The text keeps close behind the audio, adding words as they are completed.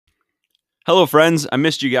Hello, friends. I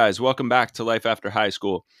missed you guys. Welcome back to Life After High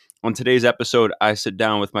School. On today's episode, I sit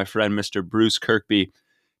down with my friend, Mr. Bruce Kirkby,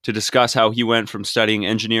 to discuss how he went from studying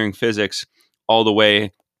engineering physics all the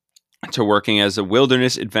way to working as a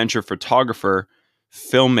wilderness adventure photographer,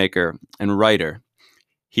 filmmaker, and writer.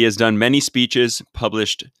 He has done many speeches,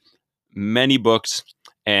 published many books,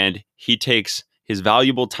 and he takes his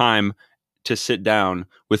valuable time to sit down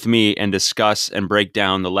with me and discuss and break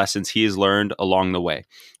down the lessons he has learned along the way.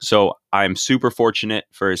 So I'm super fortunate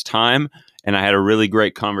for his time, and I had a really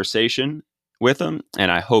great conversation with him, and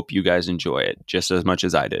I hope you guys enjoy it just as much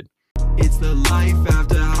as I did. It's the Life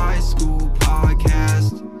After High School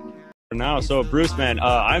podcast. Now, so Bruce, man,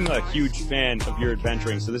 I'm a huge fan of your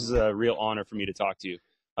adventuring, so this is a real honor for me to talk to you,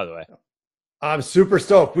 by the way. I'm super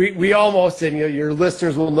stoked. We almost, and your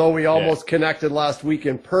listeners will know, we almost connected last week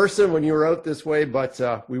in person when you were out this way, but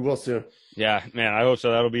we will soon. Yeah, man, I hope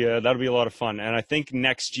so. That'll be a lot of fun. And I think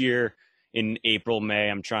next year in April,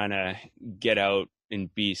 May, I'm trying to get out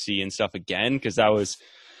in BC and stuff again, because that was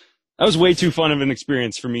way too fun of an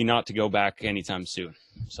experience for me not to go back anytime soon.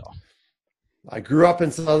 So I grew up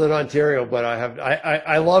in Southern Ontario, but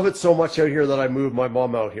I love it so much out here that I moved my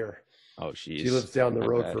mom out here. Oh, geez. She lives down the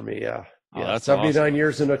road from me. Yeah. Oh, Yeah, that's 79 awesome.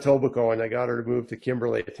 years in Etobicoke, and I got her to move to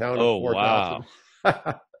Kimberley, a town of 4,000.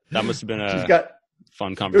 Wow. That must have been a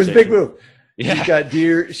fun It was conversation. a big move. Yeah. She's got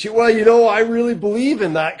deer. I really believe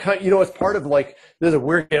in that kind. It's part of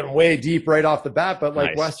we're getting way deep right off the bat, but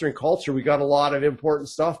Nice. Western culture, we got a lot of important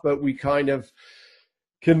stuff, but we kind of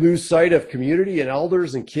can lose sight of community and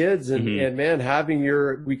elders and kids and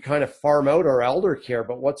man, we kind of farm out our elder care,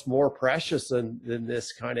 but what's more precious than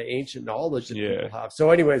this kind of ancient knowledge that people have?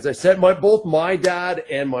 So anyways, I said both my dad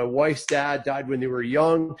and my wife's dad died when they were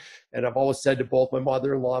young. And I've always said to both my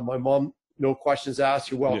mother-in-law and my mom, no questions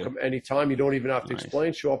asked, you're welcome anytime. You don't even have to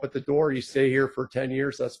explain, show up at the door. You stay here for 10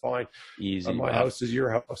 years. That's fine. Easy. My house is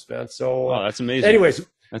your house, man. So that's amazing. anyways,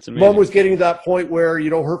 That's amazing. Mom was getting to that point where,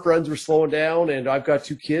 her friends were slowing down, and I've got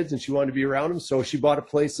 2 kids and she wanted to be around them. So she bought a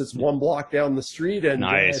place that's 1 block down the street, and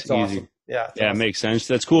Nice. it's Easy. awesome. Yeah. Yeah, awesome. It makes sense.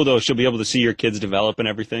 That's cool, though. She'll be able to see your kids develop and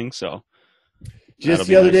everything. So Just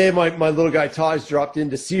the other day, my little guy Taj dropped in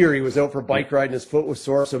to see her. He was out for a bike ride and his foot was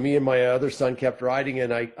sore. So me and my other son kept riding,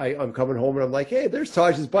 and I'm coming home and I'm like, hey, there's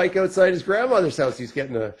Taj's bike outside his grandmother's house. He's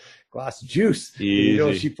getting a glass of juice.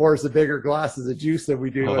 She pours the bigger glasses of juice than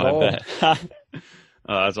we do at home.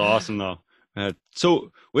 That's awesome, though.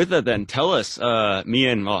 So with that, then tell us, me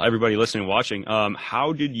and everybody listening and watching,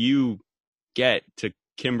 how did you get to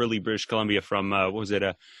Kimberley, British Columbia from what was it?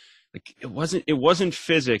 It wasn't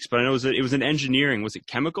physics, but I know it was an engineering. Was it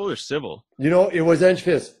chemical or civil? It was Eng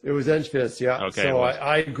Phys. It was Eng Phys, yeah. Okay. So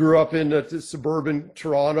I grew up in suburban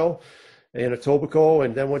Toronto in Etobicoke,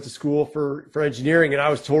 and then went to school for engineering. And I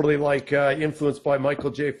was totally influenced by Michael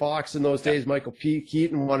J. Fox in those days. Michael P.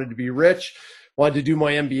 Keaton, wanted to be rich, wanted to do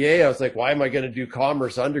my MBA. I was like, why am I going to do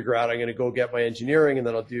commerce undergrad? I'm going to go get my engineering, and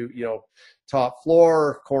then I'll do, top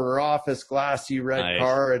floor, corner office, glassy red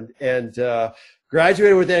car, and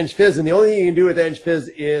graduated with Eng Phys. And the only thing you can do with Eng Phys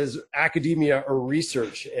is academia or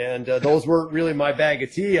research. And those weren't really my bag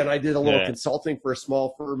of tea. And I did a little consulting for a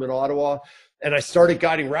small firm in Ottawa. And I started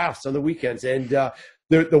guiding rafts on the weekends. And the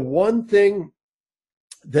one thing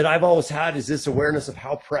that I've always had is this awareness of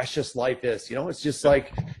how precious life is. It's just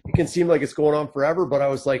it can seem like it's going on forever, but I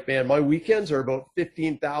was like, man, my weekends are about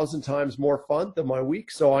 15,000 times more fun than my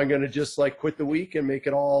week. So I'm going to just quit the week and make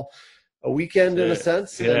it all a weekend in a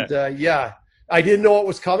sense. And I didn't know what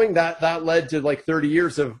was coming. That led to 30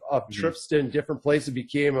 years of trips in different places.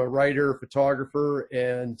 Became a writer, photographer,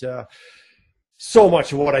 and so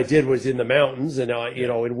much of what I did was in the mountains and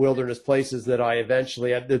in wilderness places that I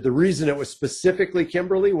eventually had. The reason it was specifically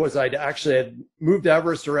Kimberley was I had moved to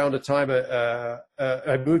Everest around the time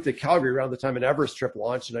I moved to Calgary around the time an Everest trip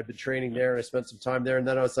launched, and I'd been training there, and I spent some time there. And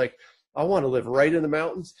then I was like, I want to live right in the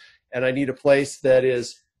mountains, and I need a place that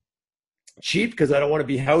is cheap because I don't want to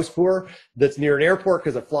be house poor, that's near an airport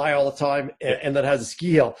because I fly all the time, and that has a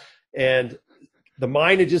ski hill. And the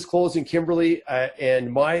mine had just closed in Kimberley,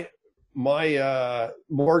 and my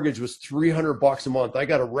mortgage was $300 a month. I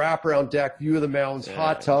got a wraparound deck, view of the mountains,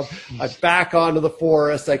 hot tub. I back onto the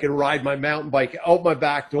forest. I can ride my mountain bike out my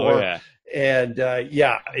back door. And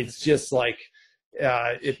it's just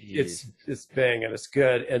it's banging. It's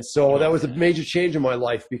good. And so that was a major change in my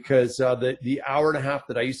life, because the hour and a half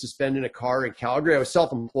that I used to spend in a car in Calgary, I was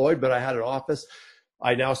self-employed, but I had an office.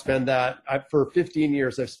 I now spend for 15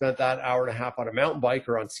 years, I've spent that hour and a half on a mountain bike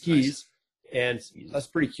or on skis. Nice. And that's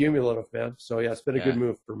pretty cumulative, man. So it's been a good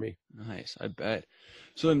move for me. Nice, I bet.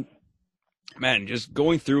 So then, man, just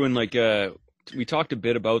going through and to we talked a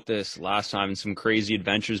bit about this last time and some crazy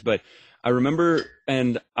adventures, but I remember,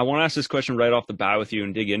 and I want to ask this question right off the bat with you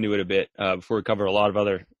and dig into it a bit before we cover a lot of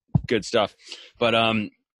other good stuff. But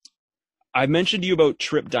I mentioned to you about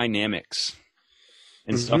trip dynamics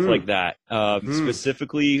and stuff like that.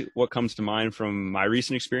 Specifically, what comes to mind from my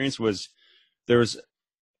recent experience was there was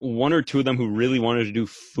one or two of them who really wanted to do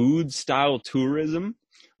food style tourism,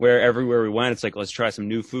 where everywhere we went, it's like, let's try some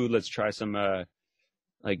new food. Let's try some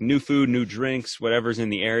like new food, new drinks, whatever's in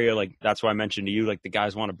the area. Like, that's why I mentioned to you, like the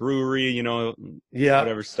guys want a brewery, you know,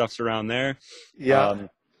 whatever stuff's around there.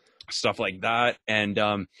 Stuff like that. And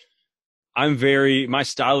my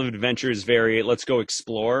style of adventure is very, let's go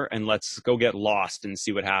explore and let's go get lost and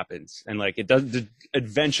see what happens. And like, the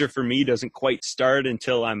adventure for me doesn't quite start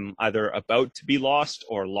until I'm either about to be lost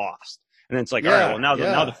or lost. And then it's like, all right, well,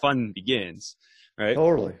 now the fun begins. Right.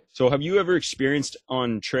 Totally. So have you ever experienced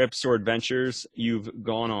on trips or adventures you've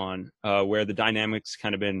gone on where the dynamics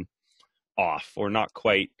kind of been off or not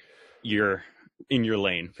quite in your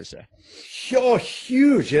lane, per se? Oh,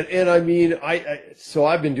 huge. And I mean, so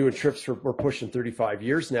I've been doing trips we're pushing 35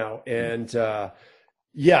 years now. And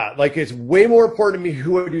like, it's way more important to me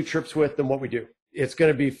who I do trips with than what we do. It's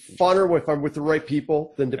going to be funner if I'm with the right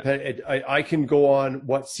people than I can go on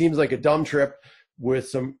what seems like a dumb trip with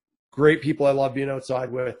some great people I love being outside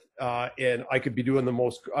with. And I could be doing the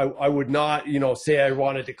most, I would not, say I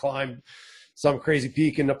wanted to climb some crazy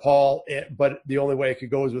peak in Nepal, but the only way I could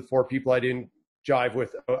go is with 4 people I didn't jive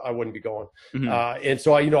with. I wouldn't be going. And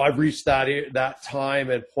so I've reached that time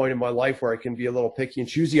and point in my life where I can be a little picky and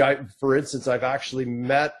choosy. For instance, I've actually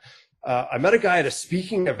met a guy at a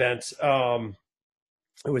speaking event.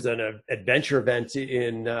 It was an adventure event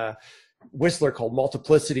in Whistler called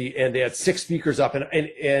Multiplicity, and they had 6 speakers up and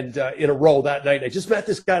in a row that night. I just met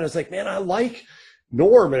this guy and I was like, man, I like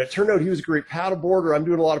Norm. And it turned out he was a great paddleboarder. I'm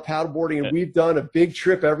doing a lot of paddleboarding, and we've done a big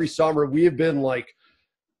trip every summer. We've been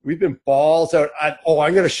balls out. I'm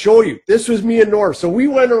going to show you. This was me and Norm. So we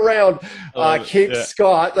went around Cape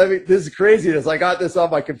Scott. I mean, this is craziness. I got this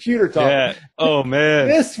on my computer, Tom. Yeah. Oh man.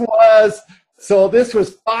 This was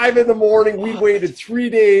 5 a.m. We waited 3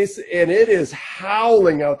 days, and it is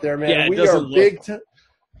howling out there, man. Yeah, we are big.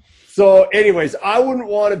 So anyways, I wouldn't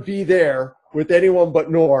want to be there with anyone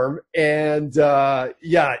but Norm. And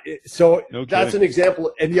so that's an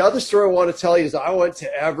example. And the other story I want to tell you is I went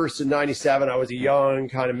to Everest in 97. I was a young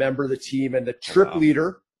kind of member of the team, and the trip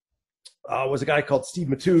leader was a guy called Steve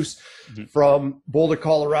Matus from Boulder,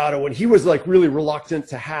 Colorado. And he was like really reluctant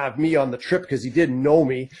to have me on the trip because he didn't know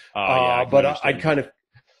me. But I'd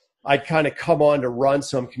kind of come on to run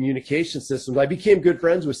some communication systems. I became good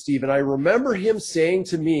friends with Steve. And I remember him saying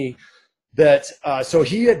to me that, so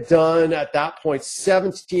he had done at that point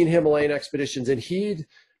 17 Himalayan expeditions, and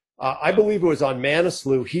I believe it was on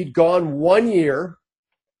Manaslu. He'd gone 1 year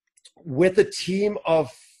with a team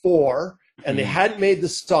of 4, and they hadn't made the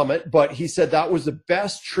summit, but he said that was the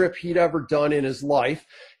best trip he'd ever done in his life.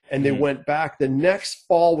 And they went back the next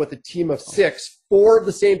fall with a team of 6, 4 of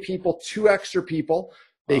the same people, 2 extra people.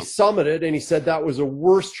 They summited, and he said that was the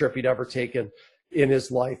worst trip he'd ever taken in his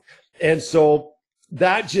life. And so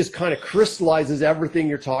that just kind of crystallizes everything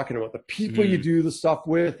you're talking about. The people you do the stuff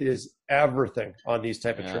with is everything on these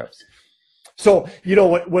type of trips. So,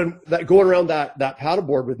 when going around that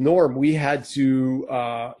paddleboard with Norm, we had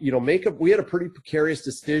to, we had a pretty precarious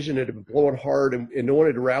decision. It had been blowing hard, and no one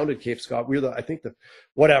had rounded Cape Scott. We were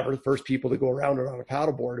the first people to go around it on a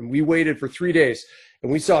paddleboard. And we waited for 3 days,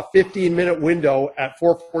 and we saw a 15-minute window at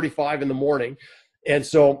 4:45 in the morning. And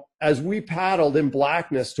so as we paddled in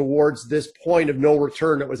blackness towards this point of no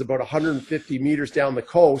return, that was about 150 meters down the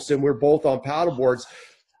coast, and we're both on paddleboards,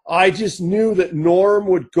 I just knew that Norm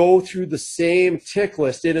would go through the same tick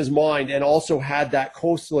list in his mind, and also had that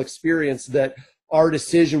coastal experience, that our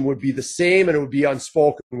decision would be the same and it would be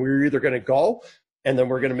unspoken. We were either going to go, and then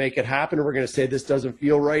we're going to make it happen, or we're going to say this doesn't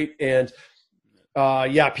feel right. And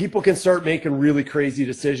people can start making really crazy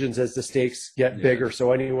decisions as the stakes get bigger.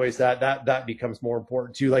 So anyways, that becomes more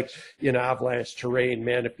important too. Like in avalanche terrain,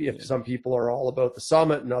 man, if some people are all about the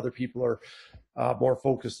summit and other people are more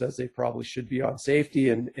focused, as they probably should be, on safety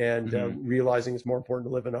and realizing it's more important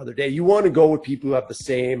to live another day, you want to go with people who have the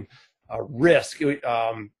same risk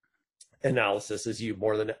analysis as you,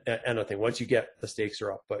 more than anything, once you get the stakes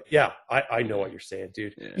are up. But I know what you're saying,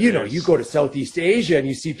 dude. You go to Southeast Asia and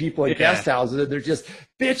you see people in guest houses, and they're just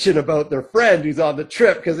bitching about their friend who's on the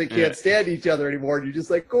trip because they can't stand each other anymore. And you're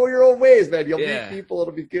just like, go your own ways, man. You'll meet people.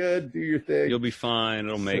 It'll be good. Do your thing. You'll be fine.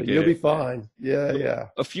 It'll make it. You'll be fine. Yeah.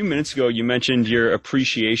 A few minutes ago, you mentioned your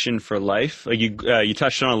appreciation for life. Like you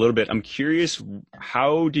touched on a little bit. I'm curious,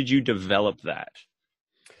 how did you develop that?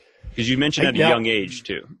 Because you mentioned at a young age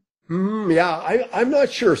too. Yeah, I'm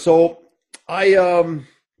not sure. So I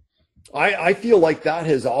feel like that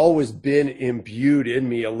has always been imbued in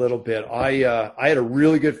me a little bit. I had a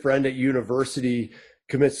really good friend at university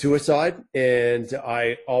commit suicide, and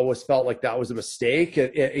I always felt like that was a mistake.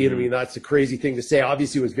 I mean, that's a crazy thing to say.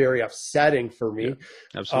 Obviously, it was very upsetting for me. Yeah,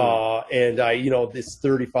 absolutely. And this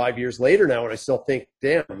 35 years later now, and I still think,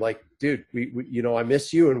 damn, like, dude, we I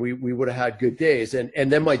miss you, and we would have had good days.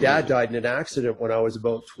 And then my dad died in an accident when I was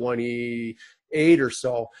about 28 or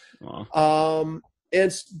so. Wow.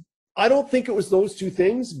 And I don't think it was those two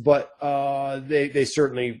things, but they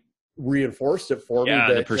certainly reinforced it for me.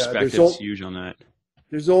 Yeah, the perspective's huge on that.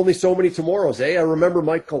 There's only so many tomorrows, eh? I remember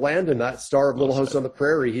Michael Landon, that star of Little House on the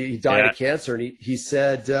Prairie. He died of cancer, and he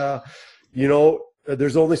said,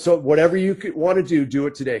 there's only whatever you want to do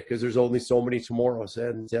it today, because there's only so many tomorrows.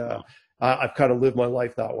 And I've kind of lived my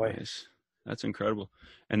life that way. Nice. That's incredible.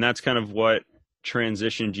 And that's kind of what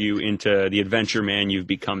transitioned you into the adventure man you've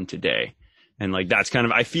become today. And like, that's kind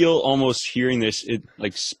of, I feel almost hearing this, it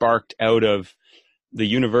like sparked out of the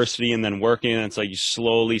university and then working, and it's like you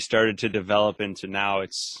slowly started to develop into now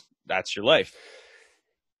that's your life.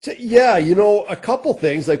 Yeah, a couple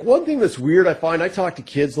things. Like, one thing that's weird, I find, I talk to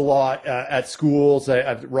kids a lot at schools.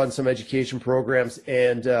 I've run some education programs,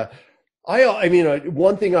 and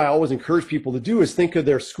one thing I always encourage people to do is think of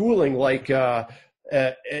their schooling like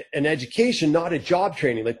an education, not a job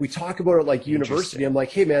training. Like, we talk about it like university. I'm like,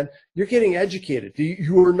 hey man, you're getting educated.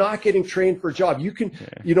 You are not getting trained for a job. You can,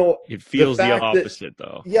 it feels the opposite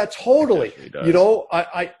though. Yeah, totally.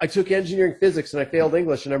 I took engineering physics and I failed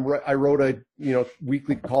English, and I wrote a,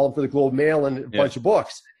 weekly column for the Globe Mail and a bunch of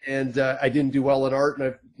books. And I didn't do well in art, and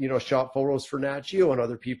I've, shot photos for Nat Geo and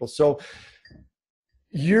other people. So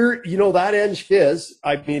that Eng Phys,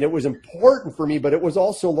 I mean, it was important for me, but it was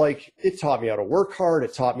also like, it taught me how to work hard.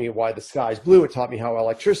 It taught me why the sky's blue. It taught me how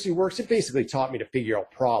electricity works. It basically taught me to figure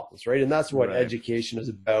out problems, right? And that's what education is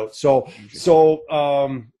about. So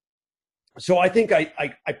I think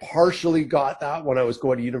I partially got that when I was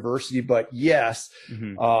going to university, but yes,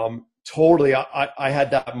 totally. I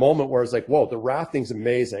had that moment where I was like, whoa, the rafting's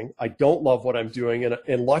amazing. I don't love what I'm doing.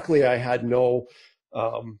 And luckily I had no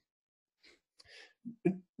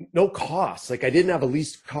costs. Like, I didn't have a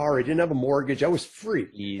leased car. I didn't have a mortgage. I was free.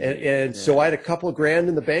 So I had a couple of grand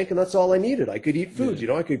in the bank, and that's all I needed. I could eat food.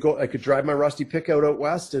 I could drive my rusty pickup out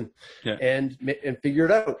west and figure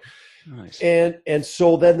it out. Nice. And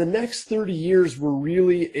so then the next 30 years were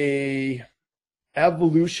really a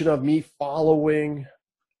evolution of me following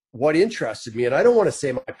what interested me. And I don't want to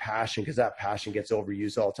say my passion, because that passion gets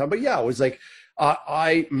overused all the time. But yeah, it was like,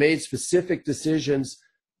 I made specific decisions.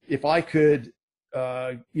 If I could,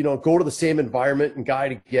 go to the same environment and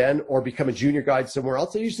guide again, or become a junior guide somewhere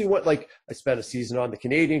else, I usually went, like, I spent a season on the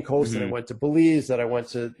Canadian coast, and I went to Belize, then I went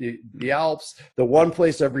to the Alps. The one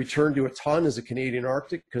place I've returned to a ton is the Canadian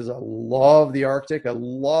Arctic, because I love the Arctic. I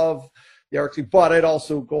love the Arctic, but I'd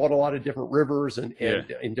also go on a lot of different rivers and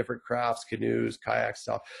in different crafts, canoes, kayak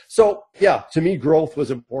stuff. So yeah, to me, growth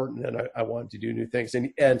was important, and I wanted to do new things.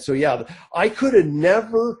 And so, yeah, I could have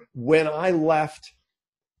never, when I left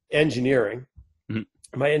engineering,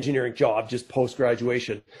 my engineering job, just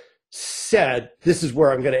post-graduation, said, this is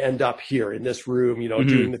where I'm going to end up, here in this room,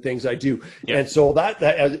 doing the things I do. Yeah. And so that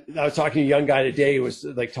I was talking to a young guy today who was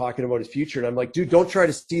like talking about his future. And I'm like, dude, don't try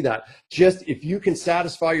to see that. Just, if you can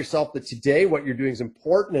satisfy yourself that today what you're doing is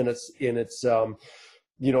important, and it's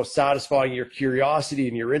satisfying your curiosity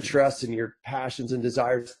and your interests and your passions and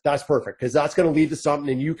desires, that's perfect, because that's going to lead to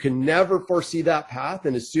something, and you can never foresee that path.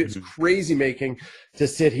 And it's crazy making to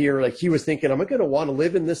sit here. Like, he was thinking, am I going to want to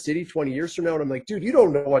live in this city 20 years from now? And I'm like, dude, you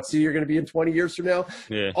don't know what city you're going to be in 20 years from now.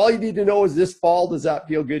 Yeah. All you need to know is, this fall, does that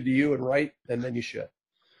feel good to you? And right. And then you should.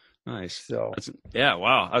 Nice. So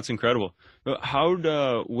wow, that's incredible.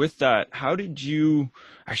 With that, how did you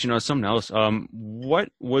actually know something else? What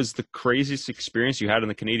was the craziest experience you had in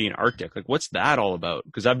the Canadian Arctic? Like, what's that all about?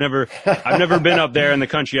 Because I've never been up there in the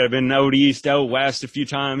country. I've been out east, out west a few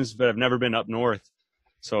times, but I've never been up north.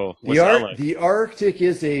 So what's that like? The Arctic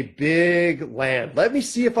is a big land. Let me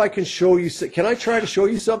see if I can show you. Can I try to show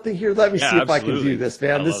you something here? Let me see if I can do this,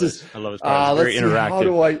 man. I love this part. It's very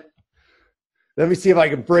interactive. Let me see if I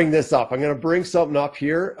can bring this up. I'm going to bring something up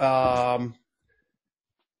here. And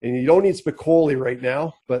you don't need Spicoli right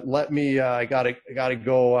now, but let me, I gotta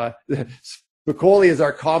go. Spicoli is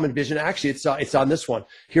our common vision. Actually, it's on this one.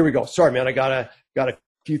 Here we go. Sorry, man. I got a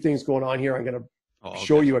few things going on here. I'm going to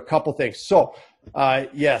show you a couple things. So,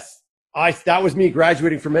 yes, that was me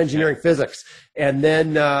graduating from engineering physics. And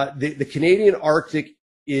then, the Canadian Arctic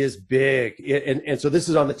is big. And so this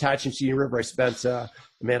is on the Tachincini River. I spent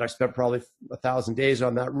probably 1,000 days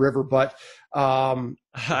on that river, but wow.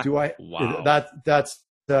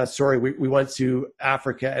 Sorry, we went to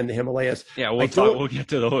Africa and the Himalayas. Yeah, we'll get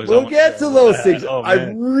to those. We'll get to those things. Oh,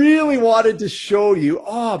 I really wanted to show you.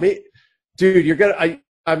 Oh, man, dude,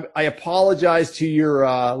 I apologize to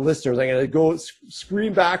your listeners. I'm going to go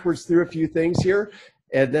scream backwards through a few things here,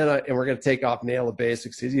 and then we're going to take off Nail the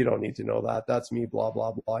Basics because you don't need to know that. That's me, blah,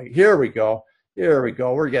 blah, blah. Here we go.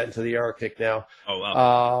 We're getting to the Arctic now. Oh,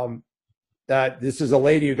 wow. This is a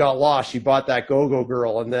lady who got lost. She bought that Go-Go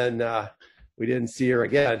Girl, and then we didn't see her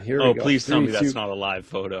again. Here we go. Oh, please tell me that's not a live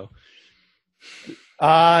photo.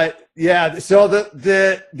 Yeah. So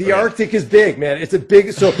the Arctic is big, man. It's a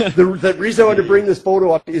big. So the reason I wanted to bring this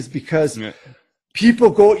photo up is because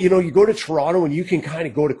people go. You go to Toronto and you can kind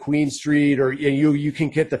of go to Queen Street, or you can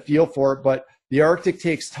get the feel for it. But the Arctic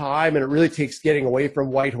takes time, and it really takes getting away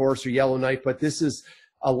from Whitehorse or Yellowknife. But this is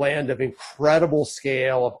a land of incredible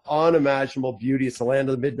scale, of unimaginable beauty. It's the land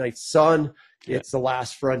of the midnight sun. It's the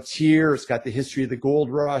last frontier. It's got the history of the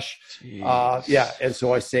gold rush. And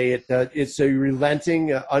so I say it's a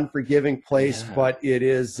relenting, unforgiving place, but it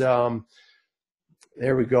is. There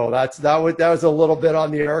we go. That was a little bit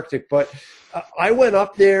on the Arctic, but I went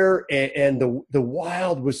up there, and the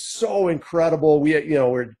wild was so incredible.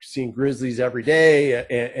 We're seeing grizzlies every day,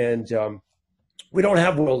 and we don't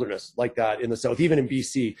have wilderness like that in the South, even in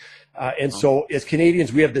BC. So as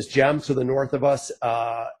Canadians, we have this gem to the north of us.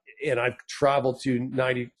 And I've traveled to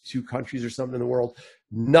 92 countries or something in the world.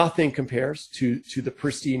 Nothing compares to the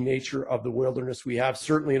pristine nature of the wilderness we have,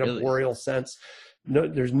 certainly in a boreal sense. No,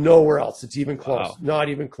 there's nowhere else. It's even close, not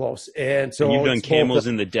even close. And so you've done camels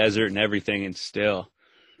in the desert and everything, and still.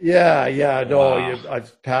 Yeah. No,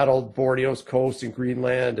 I've paddled Borneo's coast and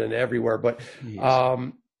Greenland and everywhere. But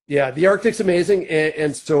the Arctic's amazing,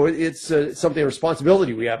 and so it's something, a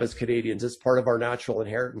responsibility we have as Canadians. It's part of our natural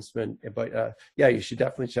inheritance. But you should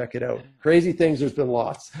definitely check it out. Crazy things, there's been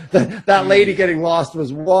lots. That lady getting lost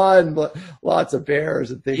was one, but lots of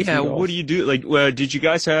bears and things. Yeah, what do you do? Like, did you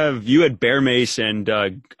guys you had bear mace and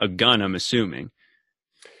a gun, I'm assuming?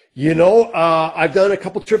 I've done a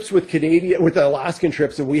couple trips with Alaskan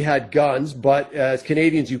trips, and we had guns, but as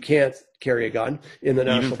Canadians, you can't carry a gun in the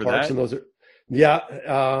national parks, and those are.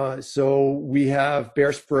 Yeah, so we have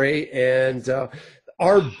bear spray, and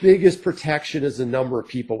our biggest protection is the number of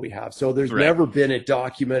people we have. So there's never been a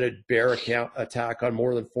documented bear attack on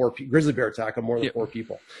more than 4 people, grizzly bear attack on more than 4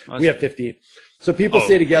 people. We have 15. So people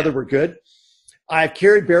stay together, we're good. I've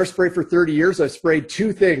carried bear spray for 30 years. I've sprayed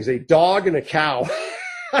 2 things, a dog and a cow.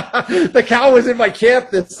 The cow was in my camp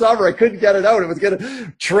this summer. I couldn't get it out. It was going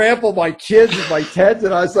to trample my kids and my tent,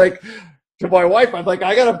 and I was like, to my wife, I'm like,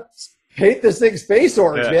 I got to paint this thing's face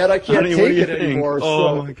orange, man. I can't take it anymore.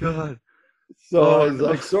 Oh my God. So I was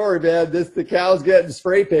like, sorry, man, the cow's getting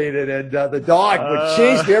spray painted, and the dog would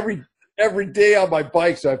chase me every day on my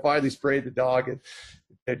bike. So I finally sprayed the dog and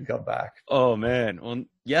it didn't come back. Oh man. Well,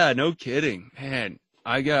 yeah, no kidding, man.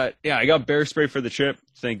 I got bear spray for the trip.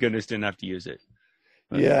 Thank goodness didn't have to use it.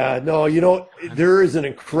 There is an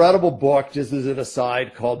incredible book, just as an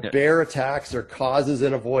aside, called Bear Attacks, Their Causes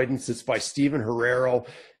and Avoidance. It's by Stephen Herrero.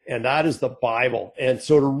 And that is the Bible. And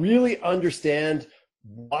so to really understand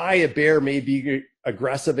why a bear may be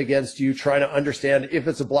aggressive against you, trying to understand if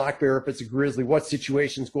it's a black bear, if it's a grizzly, what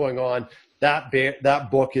situation's going on, that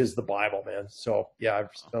book is the Bible, man. So yeah, I've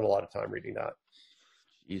spent a lot of time reading that.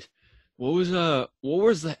 Jeez.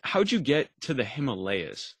 How'd you get to the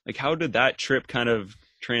Himalayas? Like, how did that trip kind of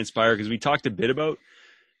transpire? Because we talked a bit about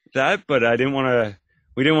that, but we didn't want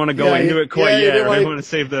to go into it quite yet. I didn't want to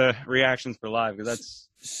save the reactions for live, because that's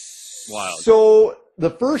wild. So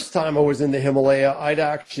the first time I was in the Himalaya, I'd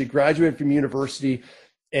actually graduated from university,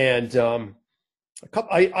 and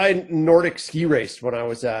I Nordic ski raced when I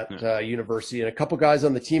was at university, and a couple guys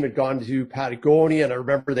on the team had gone to Patagonia, and I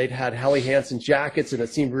remember they'd had Helly Hansen jackets, and it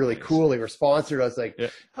seemed really cool. They were sponsored. I was like,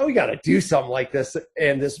 oh, we got to do something like this.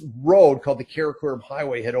 And this road called the Karakoram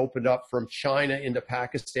Highway had opened up from China into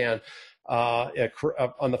Pakistan on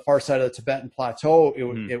the far side of the Tibetan Plateau.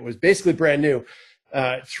 It was basically brand new.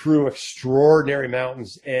 Through extraordinary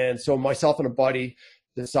mountains. And so myself and a buddy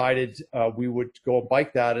decided we would go and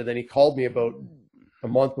bike that. And then he called me about a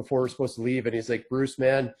month before we were supposed to leave. And he's like, Bruce,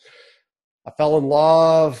 man, I fell in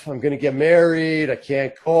love. I'm going to get married. I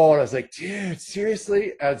can't go. And I was like, dude,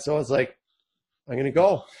 seriously? And so I was like, I'm going to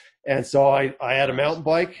go. And so I had a mountain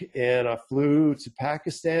bike, and I flew to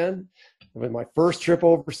Pakistan. It was my first trip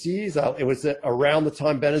overseas. It was around the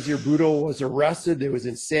time Benazir Bhutto was arrested. There was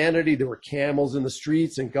insanity. There were camels in the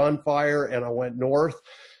streets and gunfire, and I went north.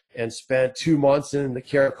 and spent 2 months in the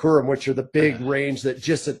Karakoram, which are the big range that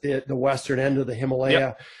just at the western end of the Himalaya.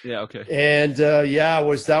 Yep. Yeah. Okay. And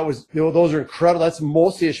those are incredible. That's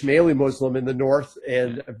mostly Ismaili Muslim in the north,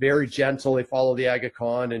 and very gentle. They follow the Aga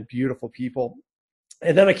Khan, and beautiful people.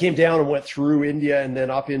 And then I came down and went through India and then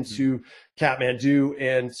up into Kathmandu,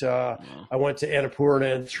 and I went to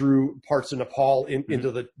Annapurna and through parts of Nepal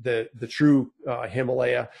into the true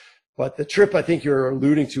Himalaya. But the trip I think you're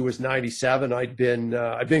alluding to was '97. I'd been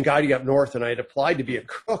guiding up north, and I had applied to be a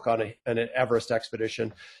cook on an Everest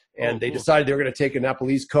expedition, and they decided they were going to take a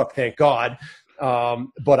Nepalese cook. Thank God.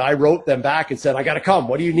 But I wrote them back and said, I got to come.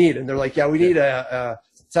 What do you need? And they're like, yeah, we need a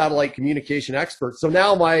satellite communication expert. So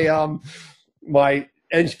now my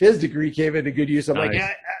Eng Phys degree came into good use. I'm like,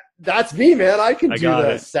 yeah, that's me, man. I can do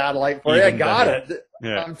the satellite for you. I got it.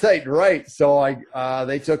 Yeah. I'm saying, right. So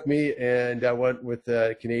they took me, and I went with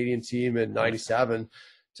the Canadian team in '97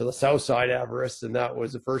 to the south side Everest, and that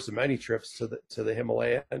was the first of many trips to the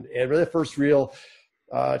Himalaya, and really the first real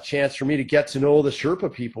chance for me to get to know the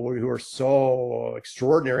Sherpa people who are so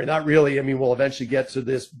extraordinary. And that really, I mean, we'll eventually get to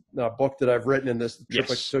this book that I've written and this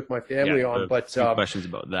trip I took my family on. But questions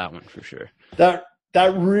about that one for sure.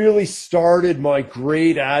 That really started my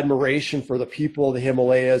great admiration for the people of the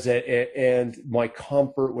Himalayas and my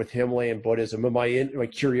comfort with Himalayan Buddhism and my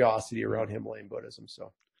curiosity around Himalayan Buddhism.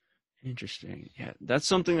 So interesting. Yeah, that's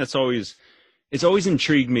something that's always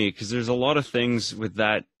intrigued me, because there's a lot of things with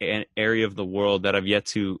that area of the world that I've yet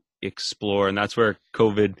to explore, and that's where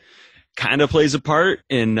COVID kind of plays a part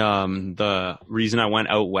in the reason I went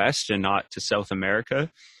out west and not to South America.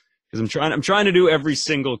 Because I'm trying to do every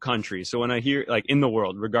single country. So when I hear, like, in the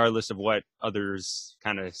world, regardless of what others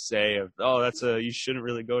kind of say of, you shouldn't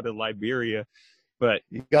really go to Liberia, but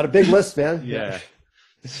you got a big list, man. Yeah.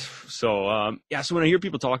 So so when I hear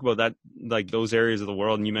people talk about that, like those areas of the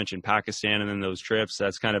world, and you mentioned Pakistan and then those trips,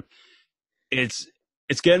 that's kind of it's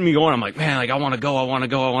getting me going. I'm like, man, like I want to go,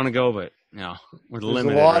 but we're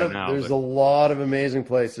limited right now. There's a lot of amazing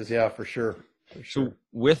places, yeah, for sure. So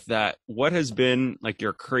with that, what has been like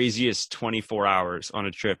your craziest 24 hours on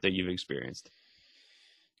a trip that you've experienced?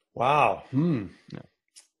 Wow.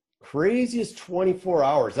 Craziest 24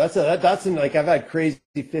 hours. That's like I've had crazy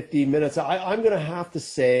 15 minutes. I'm going to have to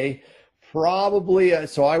say probably,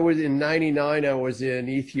 so I was in '99, I was in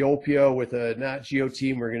Ethiopia with a Nat Geo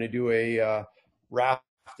team. We're going to do a raft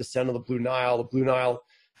descent of the Blue Nile. The Blue Nile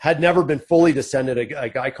had never been fully descended. A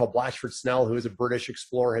guy called Blatchford Snell, who was a British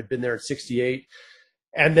explorer, had been there in '68.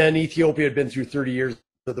 And then Ethiopia had been through 30 years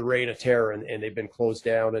of the Reign of Terror, and they've been closed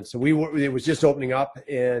down. And so it was just opening up.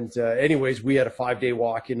 And anyways, we had a 5-day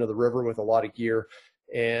walk into the river with a lot of gear.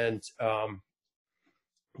 And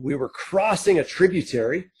we were crossing a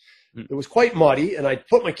tributary. It was quite muddy. And I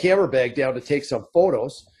put my camera bag down to take some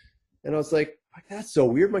photos. And I was like, that's so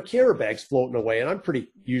weird. My camera bag's floating away. And I'm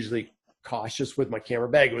pretty usually cautious with my camera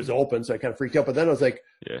bag. It was open, so I kind of freaked out. But then I was like,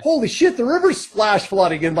 holy shit, the river's splash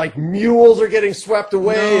flooding, and like mules are getting swept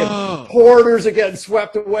away, and porters are getting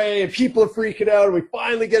swept away, and people are freaking out. And we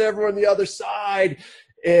finally get everyone on the other side.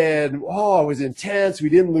 And it was intense. We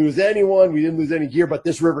didn't lose anyone. We didn't lose any gear, but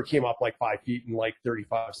this river came up like 5 feet in like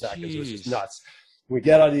 35 seconds. Jeez. It was just nuts. We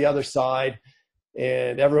get on the other side,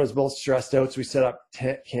 and everyone's both stressed out. So we set up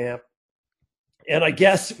tent camp. And I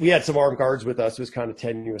guess we had some armed guards with us. It was kind of a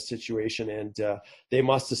tenuous situation, and they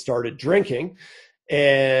must have started drinking.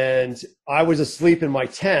 And I was asleep in my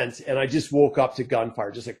tent, and I just woke up to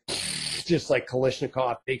gunfire, just like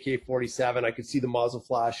Kalashnikov, AK-47. I could see the muzzle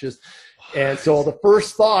flashes. And so the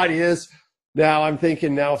first thought is, now I'm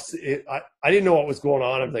thinking, I didn't know what was going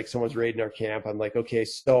on. I'm like, someone's raiding our camp. I'm like, okay,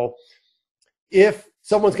 so if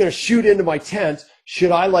someone's going to shoot into my tent,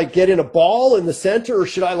 should I like get in a ball in the center, or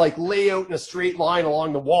should I like lay out in a straight line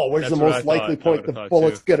along the wall? Where's the most likely point the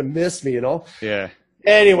bullet's going to miss me, Yeah.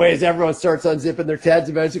 Anyways, everyone starts unzipping their tents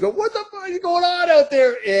and eventually go, what the fuck is going on out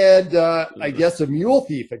there? And I guess a mule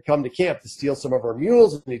thief had come to camp to steal some of our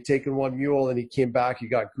mules, and he'd taken one mule, and he came back, he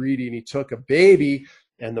got greedy, and he took a baby,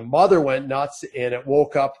 and the mother went nuts, and it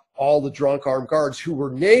woke up all the drunk armed guards who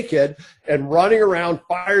were naked and running around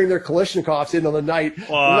firing their Kalashnikovs into the night.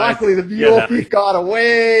 Luckily, the mule thief got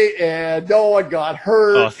away, and no one got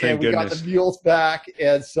hurt, and we got the mules back.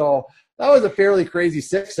 And so that was a fairly crazy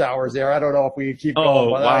 6 hours there. I don't know if we can keep going.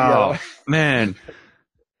 Oh, wow. Man.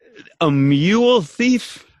 A mule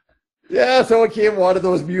thief? Yeah, someone came one of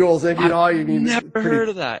those mules. And I've never heard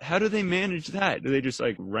of that. How do they manage that? Do they just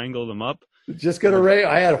like wrangle them up? Just gonna raid.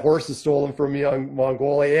 I had horses stolen from me on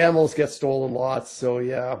Mongolia. Animals get stolen lots. So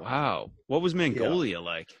yeah. Wow. What was Mongolia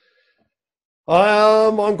like?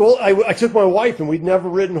 I took my wife, and we'd never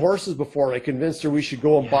ridden horses before, and I convinced her we should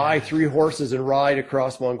go and buy 3 horses and ride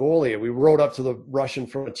across Mongolia. We rode up to the Russian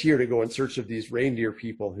frontier to go in search of these reindeer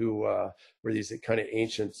people who were these kind of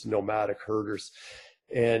ancient nomadic herders.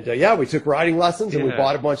 And yeah, we took riding lessons, and we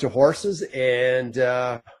bought a bunch of horses,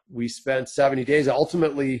 and we spent 70 days.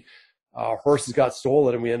 Ultimately, horses got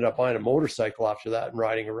stolen, and we ended up buying a motorcycle after that and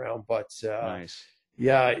riding around. But Nice.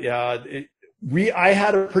 yeah. I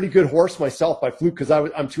had a pretty good horse myself by fluke, because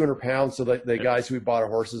I'm 200 pounds. So the guys who we bought our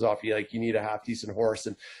horses off, you need a half decent horse.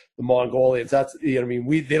 And the Mongolians,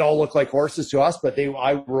 they'd all look like horses to us, but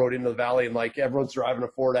I rode into the valley, and like everyone's driving a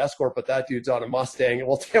Ford Escort, but that dude's on a Mustang, and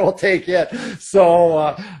we'll take it.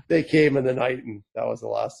 So they came in the night, and that was the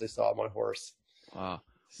last I saw of my horse. Wow.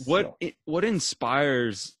 So. What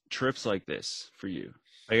inspires trips like this for you?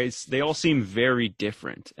 Like they all seem very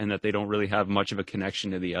different, and that they don't really have much of a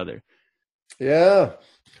connection to the other. Yeah.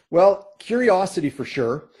 Well, curiosity for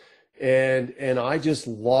sure. And I just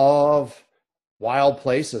love wild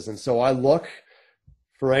places. And so I look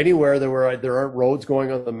for anywhere there aren't roads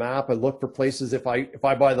going on the map. I look for places if I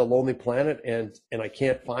buy The Lonely Planet and I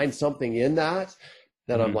can't find something in that,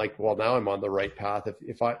 then I'm like, well, now I'm on the right path.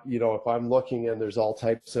 If I'm looking and there's all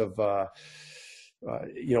types of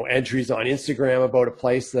entries on Instagram about a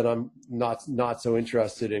place that I'm not so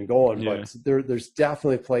interested in going, but there's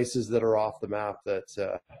definitely places that are off the map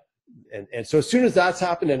that, and so as soon as that's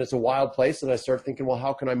happened and it's a wild place, and I start thinking, well,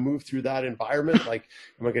 how can I move through that environment? Like,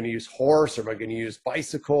 am I going to use horse, or am I going to use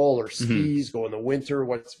bicycle or skis, go in the winter?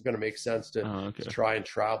 What's going to make sense to try and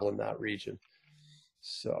travel in that region?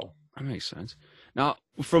 So that makes sense. Now,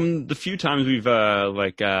 from the few times we've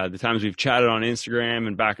the times we've chatted on Instagram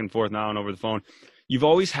and back and forth now and over the phone, you've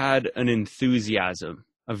always had an enthusiasm,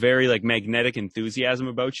 a very magnetic enthusiasm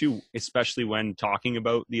about you, especially when talking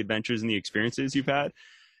about the adventures and the experiences you've had.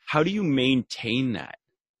 How do you maintain that?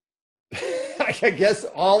 I guess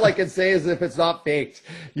all I can say is if it's not faked,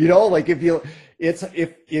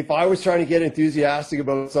 if I was trying to get enthusiastic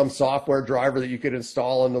about some software driver that you could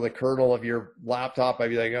install into the kernel of your laptop, I'd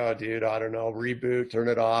be like, oh dude, I don't know, reboot, turn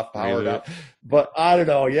it off, power it up. But I don't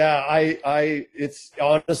know. Yeah. It's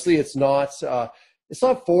honestly, it's not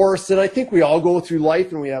forced. And I think we all go through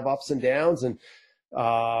life and we have ups and downs, and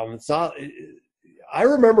it's not. I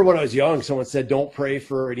remember when I was young, someone said, "Don't pray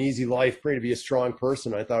for an easy life, pray to be a strong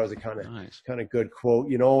person." I thought it was a kind of good quote,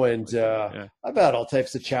 and I've had all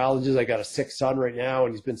types of challenges. I got a sick son right now,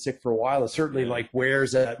 and he's been sick for a while, and certainly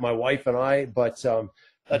wears at my wife and I, but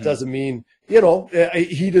that doesn't mean,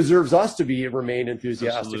 he deserves us to remain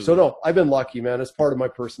enthusiastic. Absolutely. So no, I've been lucky, man. It's part of my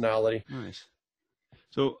personality. Nice.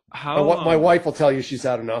 So how, my wife will tell you she's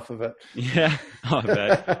had enough of it. Yeah. I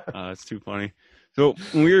bet. It's too funny. So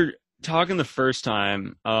when we were talking the first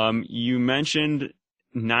time, you mentioned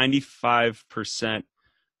 95%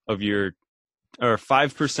 of your, or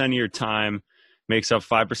 5% of your time makes up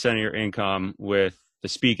 5% of your income with the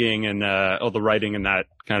speaking and the writing and that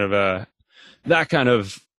kind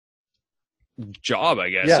of job, I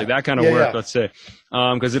guess, that kind of work, let's say,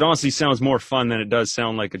 because it honestly sounds more fun than it does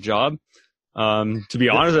sound like a job. To be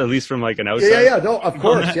honest, at least from an outside. No, of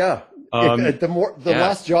course, yeah. The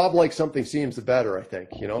less job-like something seems, the better, I think,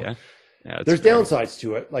 Yeah, there's downsides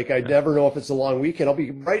to it. I never know if it's a long weekend. I'll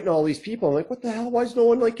be writing all these people. I'm like, what the hell? Why is no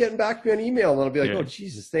one getting back to me on email? And I'll be like, oh,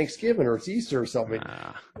 Jesus, Thanksgiving or it's Easter or something.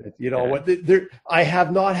 I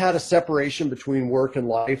have not had a separation between work and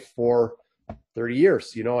life for 30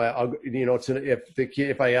 years.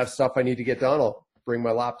 If I have stuff I need to get done, I'll bring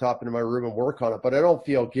my laptop into my room and work on it, but I don't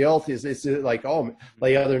feel guilt. It's like,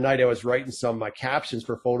 the other night I was writing some captions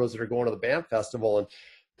for photos that are going to the Banff Festival, and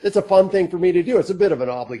it's a fun thing for me to do. It's a bit of an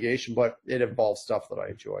obligation, but it involves stuff that I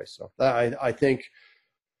enjoy. So I think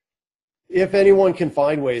if anyone can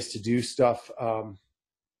find ways to do stuff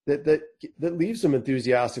that leaves them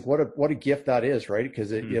enthusiastic, what a gift that is, right?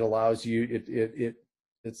 Because it allows you,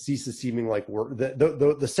 it ceases seeming like work.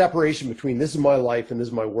 The separation between this is my life and this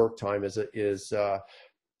is my work time is a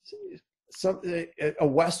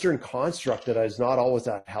Western construct that is not always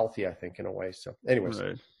that healthy, I think, in a way. So anyways.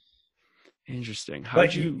 Right. Interesting.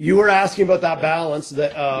 But you were asking about that balance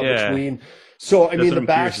between, so I mean, the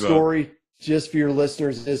backstory just for your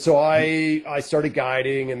listeners is, so I started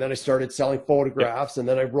guiding, and then I started selling photographs, and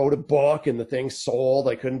then I wrote a book, and the thing sold.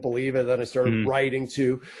 I couldn't believe it. Then I started writing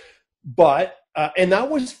too. But and that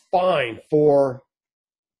was fine for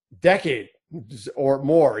a decade or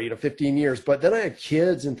more, 15 years. But then I had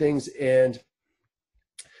kids and things. And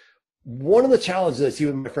one of the challenges I see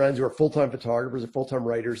with my friends who are full-time photographers and full-time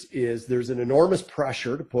writers is there's an enormous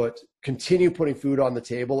pressure to continue putting food on the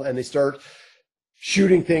table. And they start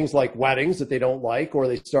shooting things like weddings that they don't like, or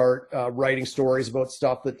they start writing stories about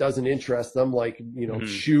stuff that doesn't interest them, like, you know,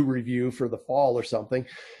 shoe review for the fall or something,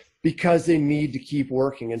 because they need to keep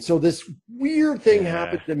working. And so this weird thing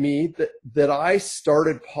happened to me that I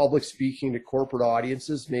started public speaking to corporate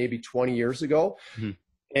audiences maybe 20 years ago.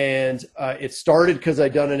 And it started because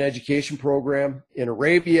I'd done an education program in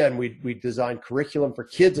Arabia, and we designed curriculum for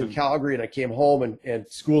kids in Calgary. And I came home, and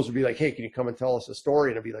schools would be like, "Hey, can you come and tell us a story?"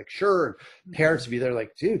 And I'd be like, "Sure." And parents would be there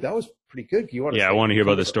like, "Dude, that was pretty good. Do you want to?" Yeah, I want to hear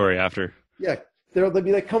about the story after. Yeah. They'll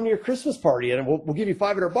be like, "Come to your Christmas party and we'll give you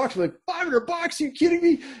 $500. I'm like, $500? Are you kidding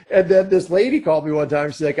me? And then this lady called me one time.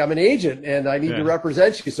 She's like, "I'm an agent and I need to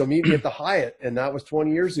represent you. So meet me at the Hyatt." And that was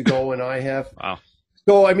 20 years ago. And I have,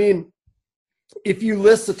 so, I mean, if you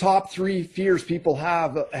list the top 3 fears people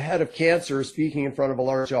have ahead of cancer, speaking in front of a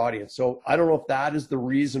large audience. So I don't know if that is the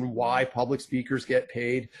reason why public speakers get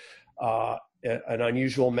paid an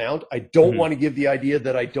unusual amount. I don't want to give the idea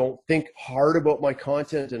that I don't think hard about my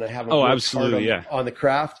content and I haven't worked hard on the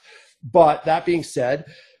craft. But that being said,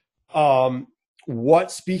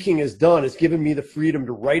 what speaking has done is given me the freedom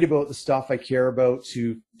to write about the stuff I care about,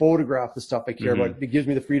 to photograph the stuff I care about. It gives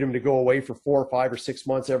me the freedom to go away for 4 or 5 or 6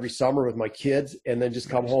 months every summer with my kids and then just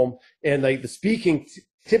come home. And like the speaking,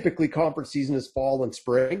 typically conference season is fall and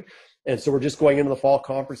spring. And so we're just going into the fall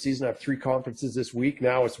conference season. I have 3 conferences this week.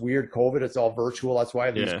 Now it's weird, COVID, it's all virtual. That's why I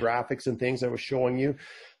have these graphics and things I was showing you.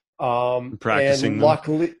 Practicing and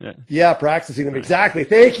luckily, practicing them. Exactly.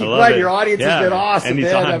 Thank you, Glenn. Your audience has been awesome,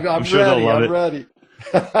 man. I'm sure I'm ready.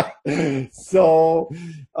 So,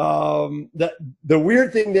 the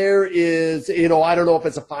weird thing there is, you know, I don't know if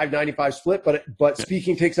it's a 5-95 split, but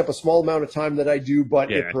speaking takes up a small amount of time that I do,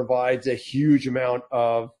 but it provides a huge amount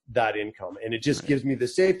of that income. And it just gives me the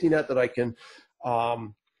safety net that I can,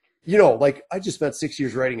 you know, like I just spent 6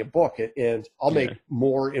 years writing a book, and I'll make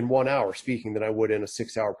more in 1 hour speaking than I would in a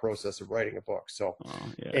 6-hour process of writing a book. So,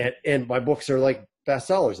 and my books are like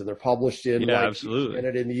bestsellers, and they're published in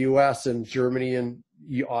Canada, in the US and Germany and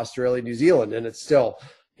Australia, New Zealand. And it's still,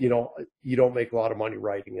 you know, you don't make a lot of money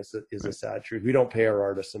writing is a sad truth. We don't pay our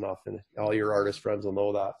artists enough, and all your artist friends will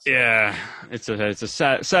know that. So. Yeah, it's a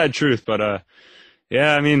sad truth, but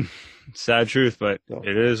I mean, sad truth, but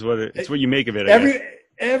it is it's what you make of it.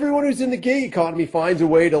 Everyone who's in the gig economy finds a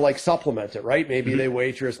way to like supplement it, right? Maybe they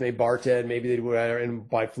waitress, maybe bartend, maybe they do, and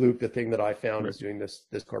by fluke, the thing that I found is doing this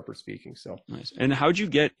corporate speaking. So nice. And how'd you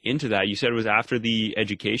get into that? You said it was after the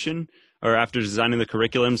education or after designing the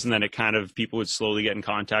curriculums, and then it kind of, people would slowly get in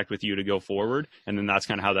contact with you to go forward. And then that's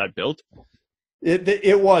kind of how that built.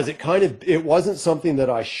 It wasn't something that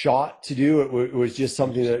I shot to do. It was just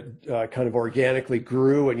something that kind of organically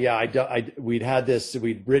grew. And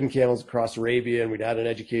we'd ridden camels across Arabia, and we'd had an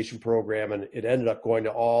education program, and it ended up going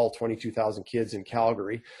to all 22,000 kids in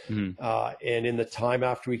Calgary. And in the time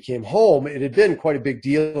after we came home, it had been quite a big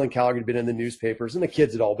deal in Calgary. It had been in the newspapers, and the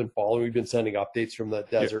kids had all been following. We'd been sending updates from the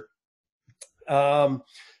desert.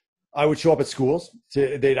 I would show up at schools.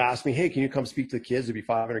 They'd ask me, "Hey, can you come speak to the kids?" There'd be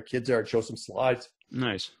 500 kids there. I'd show some slides.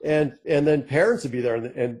 Nice. And then parents would be there,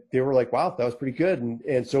 and they were like, "Wow, that was pretty good."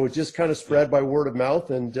 And so it just kind of spread by word of mouth,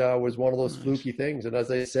 and was one of those fluky things. And as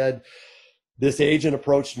I said, this agent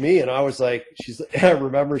approached me, and I was like, I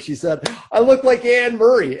remember she said, "I look like Anne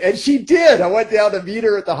Murray," and she did. I went down to meet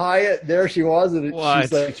her at the Hyatt. There she was, and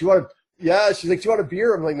she's like, "Do you want to?" Yeah, she's like, "Do you want a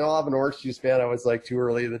beer?" I'm like, "No, I'll have an orange juice, man." I was like too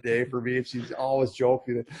early in the day for me. And she's always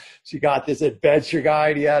joking that she got this adventure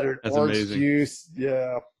guide. He had her orange juice.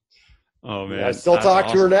 Yeah. Oh man. Yeah, I still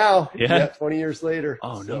talk to her now. Yeah. 20 years later.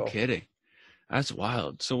 Oh, no kidding. That's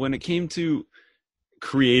wild. So when it came to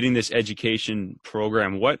creating this education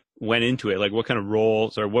program, what went into it? Like what kind of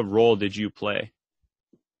roles, or what role did you play?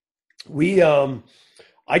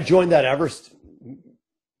 I joined that Everest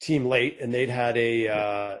team late, and they'd had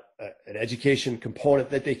an education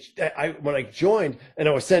component that when I joined and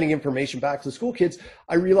I was sending information back to the school kids,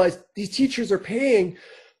 I realized these teachers are paying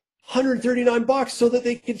 $139 so that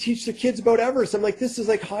they can teach the kids about Everest. I'm like, this is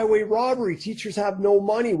like highway robbery. Teachers have no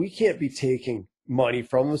money. We can't be taking money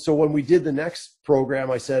from them. So when we did the next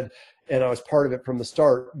program, I said, and I was part of it from the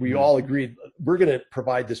start, we all agreed, we're going to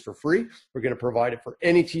provide this for free. We're going to provide it for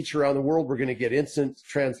any teacher around the world. We're going to get instant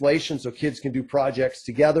translation so kids can do projects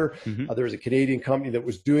together. There was a Canadian company that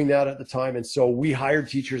was doing that at the time. And so we hired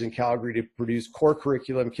teachers in Calgary to produce core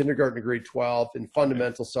curriculum, kindergarten to grade 12, in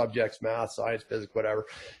fundamental subjects, math, science, physics, whatever.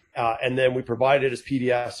 And then we provide it as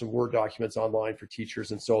PDFs and Word documents online for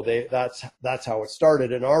teachers. And so that's how it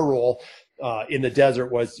started. And our role in the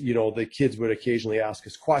desert was, the kids would occasionally ask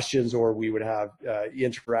us questions, or we would have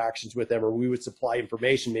interactions with them, or we would supply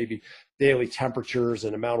information, maybe daily temperatures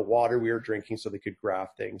and amount of water we were drinking, so they could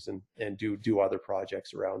graph things and do other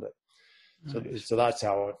projects around it. Nice. So that's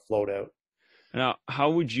how it flowed out. Now, how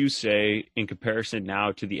would you say, in comparison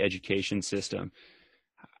now to the education system,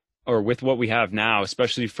 or with what we have now,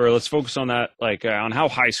 especially let's focus on that, on how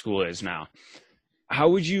high school is now, how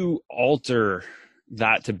would you alter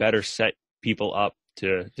that to better set people up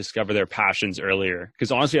to discover their passions earlier?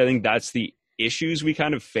 Because honestly, I think that's the issues we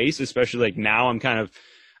kind of face, especially now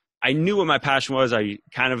I knew what my passion was. I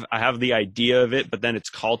have the idea of it, but then it's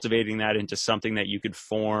cultivating that into something that you could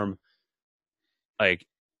form. I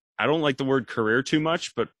don't like the word career too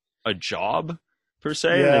much, but a job per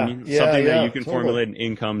se, and then something that you can formulate an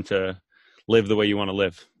income to live the way you want to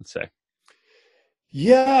live, let's say.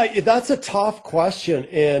 Yeah, that's a tough question.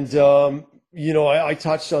 And, I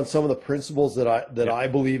touched on some of the principles that I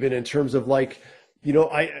believe in terms of I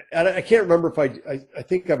can't remember if I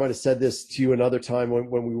think I might have said this to you another time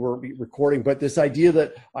when we weren't recording, but this idea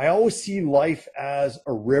that I always see life as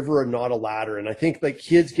a river and not a ladder. And I think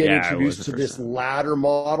kids get introduced to this ladder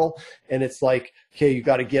model, and it's okay, you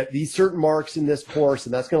got to get these certain marks in this course,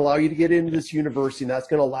 and that's going to allow you to get into this university, and that's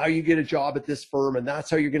going to allow you to get a job at this firm, and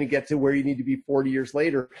that's how you're going to get to where you need to be 40 years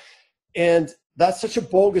later. And that's such a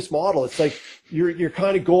bogus model. It's you're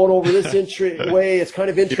kind of going over this way. It's kind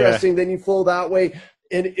of interesting. Then you flow that way.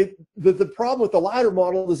 And the problem with the ladder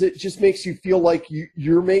model is it just makes you feel like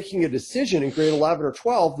you're making a decision in grade 11 or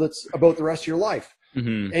 12 that's about the rest of your life.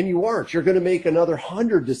 Mm-hmm. And you aren't. You're going to make another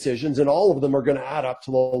 100 decisions, and all of them are going to add up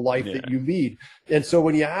to the life that you lead. And so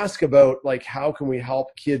when you ask about how can we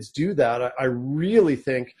help kids do that, I really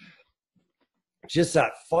think just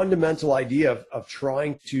that fundamental idea of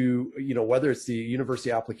trying to, whether it's the university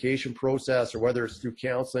application process or whether it's through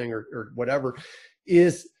counseling or whatever,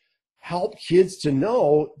 is help kids to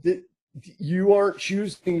know that you aren't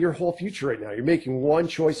choosing your whole future right now. You're making one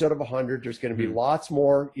choice out of 100. There's going to be lots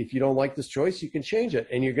more. If you don't like this choice, you can change it,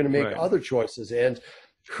 and you're going to make other choices. And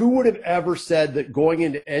who would have ever said that going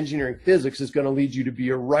into engineering physics is going to lead you to be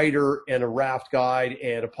a writer and a raft guide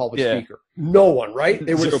and a public speaker? No one, right?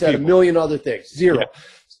 They would have said a million other things. Zero. Yeah.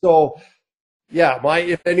 So,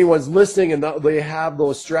 if anyone's listening and they have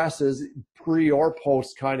those stresses pre or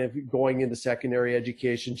post kind of going into secondary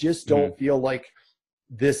education, just don't feel like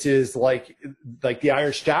this is like the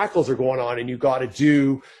iron shackles are going on and you got to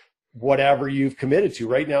do whatever you've committed to.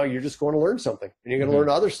 Right now, you're just going to learn something, and you're going to learn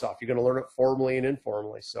other stuff. You're going to learn it formally and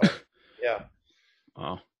informally. So, yeah.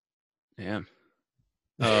 Wow. Damn.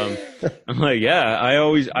 I'm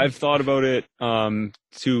I've thought about it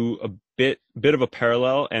to a bit of a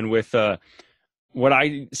parallel, and with what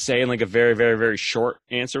I say in a very, very, very short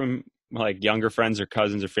answer when younger friends or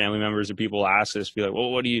cousins or family members or people ask this, be like,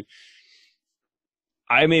 well,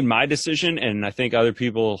 I made my decision, and I think other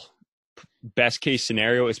people, best case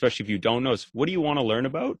scenario, especially if you don't know, is what do you want to learn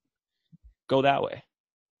about? Go that way.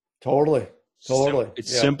 Totally.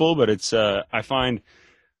 It's simple, but it's I find,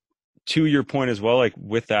 to your point as well,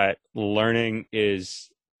 with that, learning is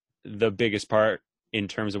the biggest part in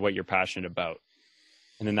terms of what you're passionate about,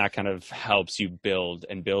 and then that kind of helps you build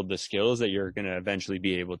the skills that you're going to eventually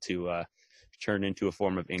be able to turn into a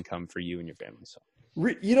form of income for you and your family. So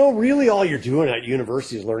really all you're doing at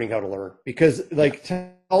university is learning how to learn, because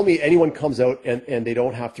tell me anyone comes out and they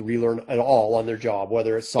don't have to relearn at all on their job,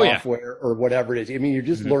 whether it's software or whatever it is. I mean, you're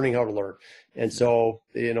just learning how to learn. And so,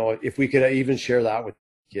 if we could even share that with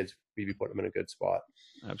kids, we'd be putting them in a good spot.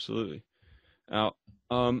 Absolutely. Now,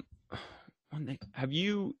 one thing, have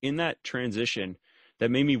you, in that transition, that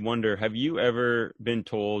made me wonder, have you ever been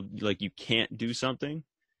told you can't do something?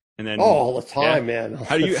 And then all the time, man.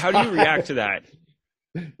 How do you react to that?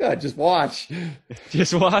 Yeah, just watch.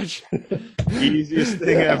 Just watch. Easiest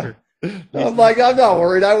thing ever. I'm I'm not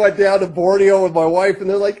worried. I went down to Borneo with my wife, and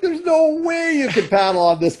they're like, there's no way you can paddle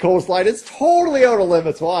on this coastline. It's totally out of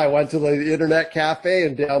limits. Well, I went to the internet cafe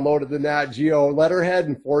and downloaded the Nat Geo letterhead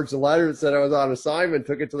and forged a letter that said I was on assignment,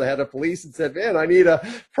 took it to the head of police and said, man, I need a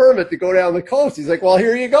permit to go down the coast. He's like, well,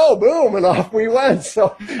 here you go. Boom. And off we went.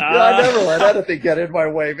 So I never let anything get in my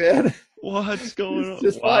way, man. What's going on?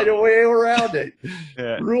 Just find a way around it.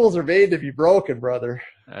 Rules are made to be broken, brother.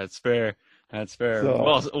 That's fair.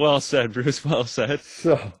 So, well said, Bruce. Well said.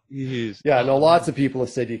 So, no, lots of people have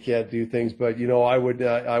said you can't do things, but I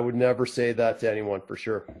would never say that to anyone for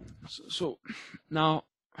sure. So now,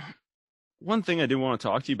 one thing I did want to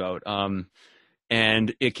talk to you about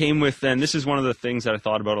And it came with, and this is one of the things that I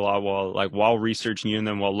thought about a lot while researching you, and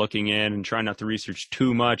then while looking in and trying not to research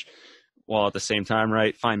too much, while at the same time,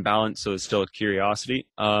 right, find balance so it's still a curiosity.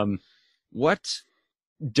 What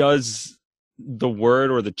does the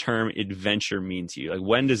word or the term adventure mean to you? Like,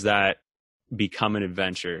 when does that become an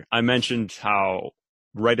adventure? I mentioned how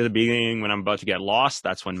right at the beginning, when I'm about to get lost,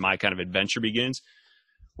 that's when my kind of adventure begins.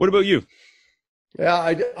 What about you?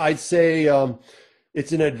 Yeah, I'd say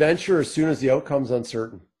it's an adventure as soon as the outcome's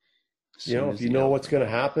uncertain. If you know what's going to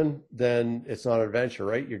happen, then it's not an adventure,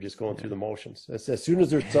 right? You're just going through the motions. As soon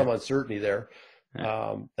as there's some uncertainty there,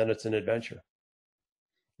 then it's an adventure.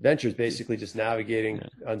 Adventure is basically just navigating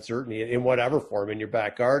uncertainty in whatever form, in your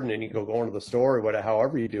back garden, and you go going to the store, or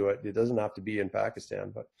however you do it. It doesn't have to be in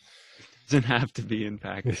Pakistan, but it doesn't have to be in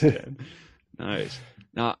Pakistan. Nice.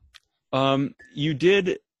 Now, you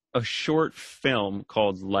did a short film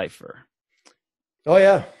called Lifer. Oh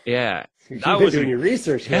yeah. Yeah. You've been doing your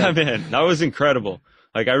research. Yeah, man. That was incredible.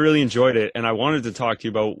 Like, I really enjoyed it, and I wanted to talk to you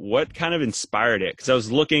about what kind of inspired it, because I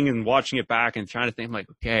was looking and watching it back and trying to think, like,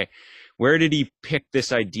 okay, where did he pick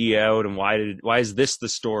this idea out, and why is this the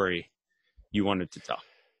story you wanted to tell?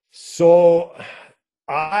 So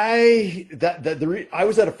I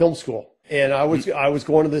was at a film school, and I was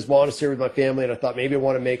going to this monastery with my family, and I thought maybe I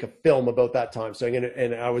want to make a film about that time. So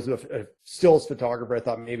I was a stills photographer. I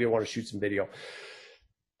thought maybe I want to shoot some video.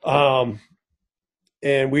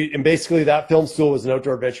 And basically that film school was an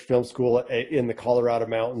outdoor adventure film school in the Colorado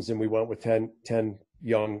mountains. And we went with 10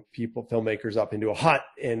 young people, filmmakers, up into a hut,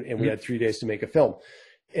 and we had 3 days to make a film.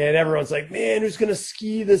 And everyone's like, man, who's going to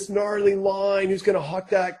ski this gnarly line? Who's going to huck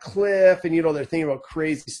that cliff? And, they're thinking about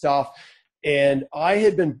crazy stuff. And I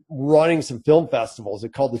had been running some film festivals.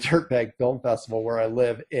 It's called the Dirtbag Film Festival where I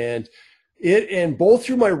live. And both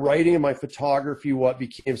through my writing and my photography, what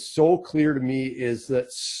became so clear to me is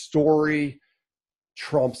that story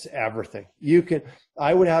trumps everything.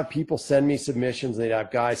 I would have people send me submissions. They'd have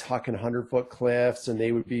guys hucking 100-foot cliffs, and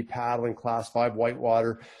they would be paddling class 5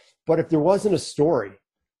 whitewater. But if there wasn't a story,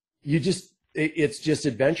 it's just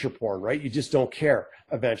adventure porn, right? You just don't care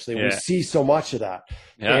eventually. We see so much of that.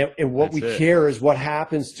 And what we care is what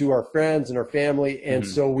happens to our friends and our family. And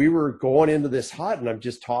so we were going into this hut, and I'm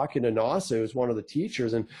just talking to Nasa, who's one of the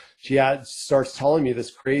teachers, and she starts telling me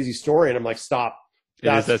this crazy story. And I'm like, stop.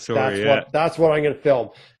 That's what I'm going to film.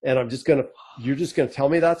 And you're just going to tell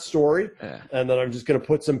me that story. Yeah. And then I'm just going to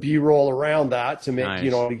put some B-roll around that to make,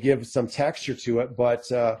 to give some texture to it. But,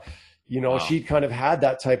 wow. She kind of had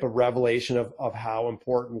that type of revelation of how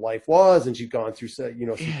important life was. And she'd gone through, some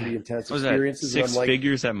pretty intense experiences. 6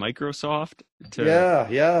 figures at Microsoft?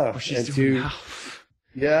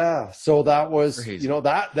 Yeah. So that was, crazy.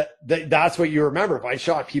 That's what you remember. If I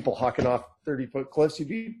shot people hucking off 30-foot cliffs, you'd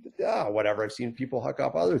be, whatever. I've seen people huck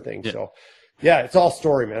off other things. Yeah. So it's all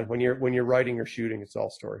story, man. When you're writing or shooting, it's all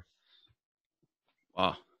story.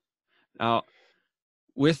 Wow. Now,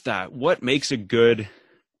 with that, what makes a good,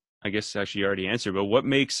 I guess actually you already answered, but what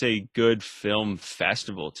makes a good film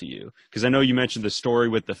festival to you? Because I know you mentioned the story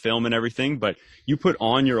with the film and everything, but you put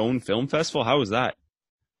on your own film festival. How was that?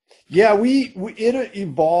 Yeah, it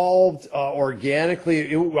evolved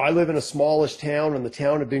organically. I live in a smallish town, and the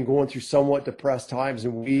town had been going through somewhat depressed times,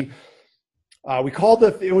 and we called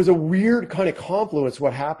it was a weird kind of confluence.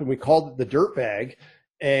 What happened? We called it the Dirtbag,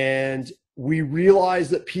 and we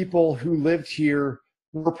realized that people who lived here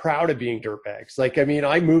were proud of being dirtbags. Like, I mean,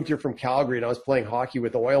 I moved here from Calgary, and I was playing hockey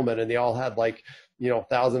with oilmen, and they all had like,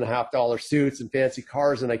 $1,500 suits and fancy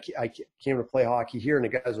cars. And I came to play hockey here, and the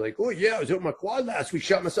guys were like, oh yeah, I was out in my quad last week,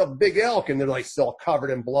 shot myself a big elk. And they're like still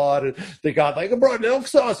covered in blood. And they got like, I brought an elk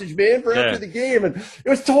sausage, man, for after the game. And it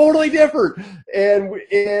was totally different. And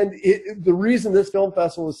the reason this film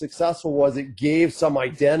festival was successful was it gave some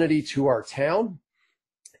identity to our town,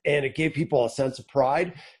 and it gave people a sense of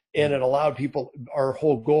pride. And it allowed people, our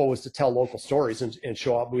whole goal was to tell local stories and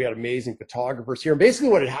show up. We had amazing photographers here. And basically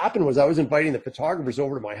what had happened was I was inviting the photographers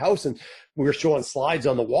over to my house, and we were showing slides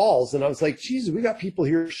on the walls. And I was like, Jesus, we got people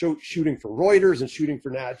here shooting for Reuters and shooting for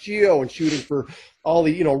Nat Geo and shooting for all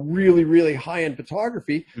the, really, really high-end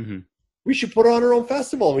photography. Mm-hmm. We should put on our own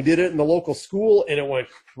festival. And we did it in the local school, and it went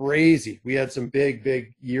crazy. We had some big,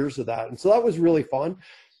 big years of that. And so that was really fun.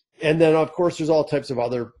 And then, of course, there's all types of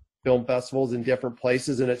other film festivals in different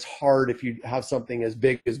places, and it's hard if you have something as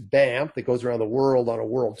big as Banff that goes around the world on a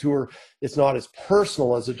world tour. It's not as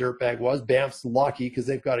personal as a Dirtbag was. Banff's lucky because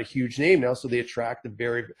they've got a huge name now, so they attract the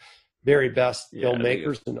very, very best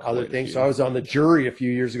filmmakers and other things. So I was on the jury a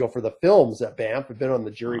few years ago for the films at Banff. I've been on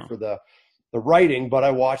the jury for the writing, but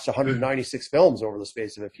I watched 196 films over the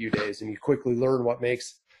space of a few days, and you quickly learn what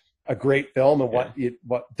makes a great film and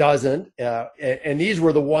what doesn't. And these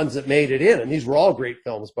were the ones that made it in, and these were all great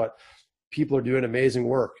films, but people are doing amazing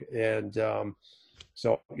work. And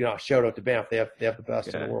so, shout out to Banff. They have the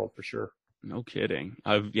best in the world for sure. No kidding.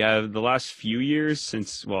 The last few years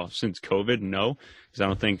since COVID, no, because I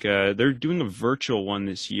don't think they're doing a virtual one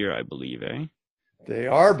this year, I believe, eh? They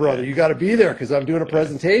are, brother. You got to be there because I'm doing a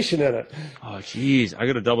presentation in it. Oh, geez. I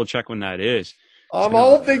got to double check when that is. I'm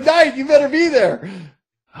opening night. You better be there.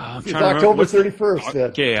 It's October 31st.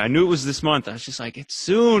 Okay, I knew it was this month. I was just like, it's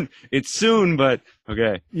soon, but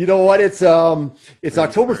okay. You know what? It's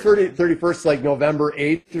October 31st, like November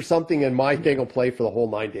 8th or something, and my thing will play for the whole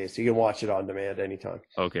 9 days, so you can watch it on demand anytime.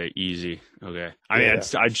 Okay, easy. Okay, I mean,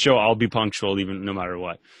 I'd show I'll be punctual even no matter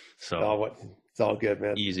what. So it's all good,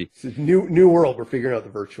 man. Easy. It's a new world. We're figuring out the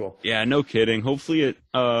virtual. Yeah, no kidding. Hopefully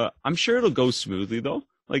I'm sure it'll go smoothly though.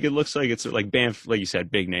 Like it looks like it's like Banff, like you said,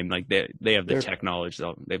 big name. Like they have the tech knowledge,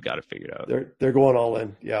 so they've got it figured out. They're going all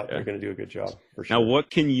in. Yeah, they're going to do a good job for sure. Now, what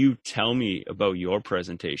can you tell me about your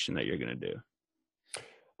presentation that you're going to do?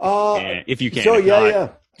 If you can.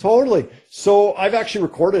 So totally. So I've actually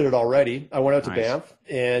recorded it already. I went out to Banff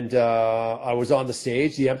and I was on the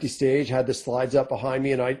stage, the empty stage, had the slides up behind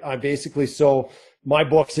me, and I basically my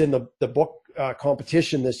book's in the book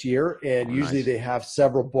competition this year, and usually they have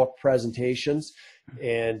several book presentations.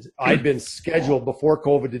 And I'd been scheduled before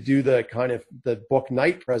COVID to do the book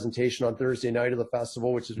night presentation on Thursday night of the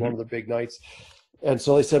festival, which is one of the big nights. And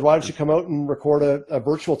so they said, why don't you come out and record a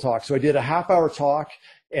virtual talk? So I did a half-hour talk,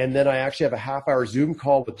 and then I actually have a half-hour Zoom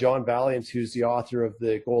call with John Valiant, who's the author of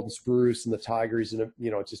the Golden Spruce and the Tigers, and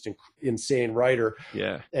just an insane writer,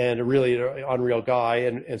 and a really unreal guy.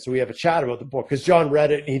 And so we have a chat about the book because John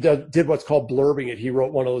read it and he did what's called blurbing it. He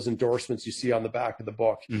wrote one of those endorsements you see on the back of the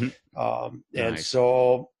book. And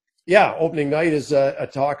so opening night is a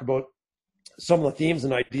talk about some of the themes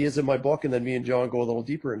and ideas in my book, and then me and John go a little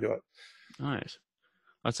deeper into it. Nice.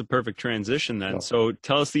 That's a perfect transition then. So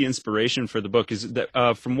tell us the inspiration for the book. Is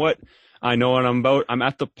that from what I know and I'm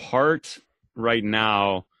at the part right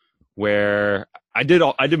now where I did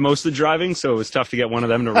most of the driving, so it was tough to get one of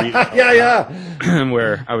them to read.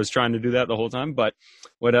 Where I was trying to do that the whole time. But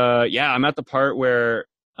I'm at the part where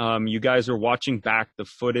you guys are watching back the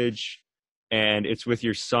footage, and it's with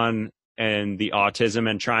your son and the autism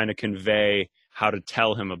and trying to convey how to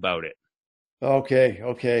tell him about it. Okay.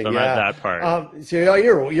 So I'm at that part. So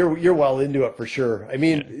you're well into it for sure. I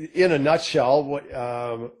mean, in a nutshell,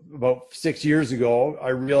 about 6 years ago, I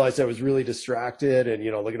realized I was really distracted and,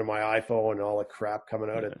 looking at my iPhone and all the crap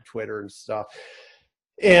coming out of Twitter and stuff.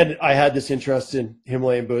 And I had this interest in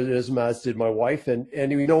Himalayan Buddhism, as did my wife. And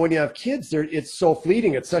when you have kids, it's so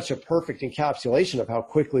fleeting. It's such a perfect encapsulation of how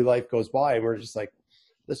quickly life goes by. And we're just like,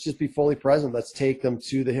 let's just be fully present. Let's take them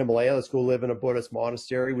to the Himalaya. Let's go live in a Buddhist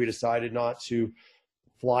monastery. We decided not to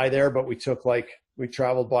fly there, but we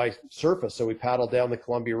traveled by surface. So we paddled down the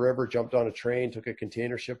Columbia River, jumped on a train, took a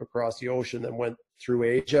container ship across the ocean, then went through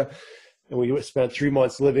Asia. And we spent 3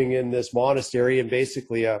 months living in this monastery in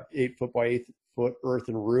basically a 8-foot by 8-foot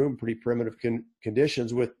earthen room, pretty primitive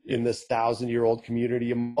conditions in this 1,000-year-old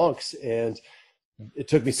community of monks. And it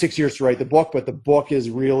took me 6 years to write the book, but the book is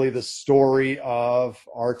really the story of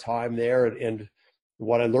our time there and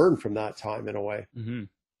what I learned from that time in a way. Mm-hmm.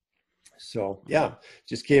 So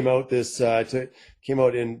just came out came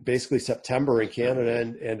out in basically September in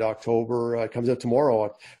Canada, and October comes out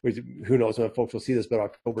tomorrow. Who knows when folks will see this, but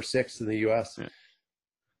October 6th in the US. Yeah.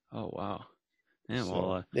 Oh, wow. Yeah,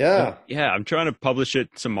 well, I'm trying to publish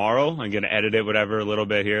it tomorrow. I'm going to edit it, whatever, a little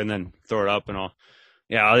bit here and then throw it up and all.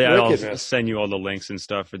 I'll send you all the links and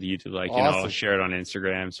stuff for the YouTube. I'll share it on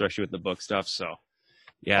Instagram, especially with the book stuff. So,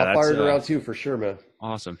 I'll fire it around too for sure, man.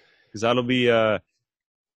 Awesome, because that'll be.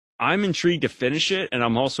 I'm intrigued to finish it, and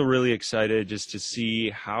I'm also really excited just to see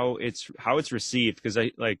how it's received. Because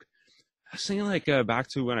I was thinking back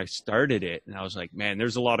to when I started it, and I was like, man,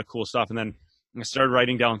 there's a lot of cool stuff. And then I started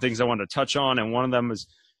writing down things I wanted to touch on, and one of them was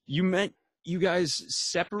you guys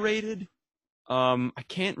separated. I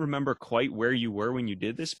can't remember quite where you were when you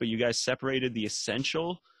did this, but you guys separated the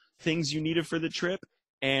essential things you needed for the trip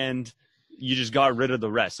and you just got rid of the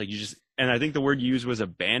rest. And I think the word you used was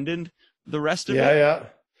abandoned the rest of it. Yeah.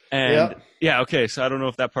 And okay. So I don't know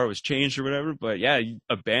if that part was changed or whatever, but you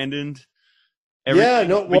abandoned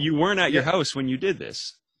everything. But you weren't at your house when you did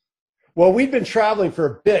this. Well, we'd been traveling for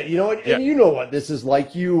a bit, and you know what this is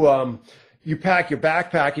like. You pack your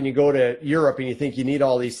backpack and you go to Europe and you think you need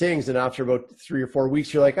all these things. And after about 3 or 4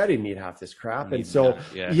 weeks, you're like, I didn't need half this crap. And so,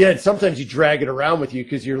 sometimes you drag it around with you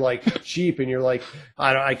because you're like cheap and you're like,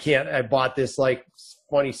 I can't, I bought this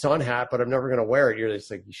funny sun hat, but I'm never going to wear it. You're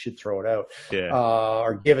just like, you should throw it out, Yeah.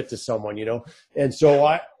 or give it to someone, you know? And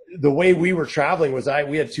so the way we were traveling was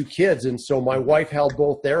we had 2 kids. And so my wife held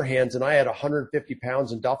both their hands, and I had 150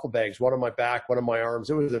 pounds in duffel bags, one on my back, one on my arms.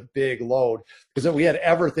 It was a big load because we had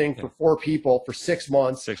everything for 4 people for 6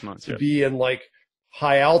 months, 6 months to be in like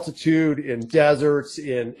high altitude, in deserts,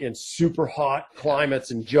 in super hot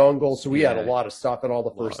climates and jungles. So we had a lot of stuff and all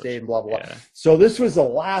the first aid and blah, blah, blah. Yeah. So this was the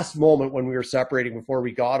last moment when we were separating before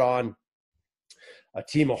we got on a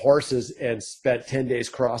team of horses and spent 10 days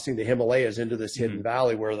crossing the Himalayas into this hidden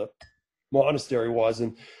valley where the monastery was.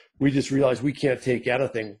 And we just realized we can't take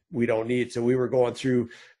anything we don't need. So we were going through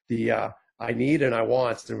the I need and I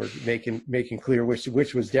want, and we're making clear which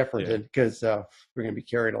was different, and because we're going to be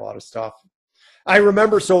carrying a lot of stuff. I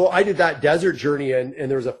remember, so I did that desert journey, and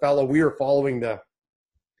there was a fellow, we were following the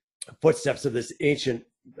footsteps of this ancient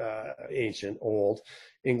old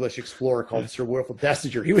English explorer called Sir Wilfrid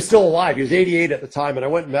Thesiger. He was still alive. He was 88 at the time, and I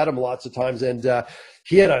went and met him lots of times. And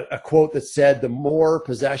he had a quote that said, "The more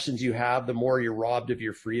possessions you have, the more you're robbed of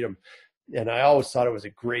your freedom." And I always thought it was a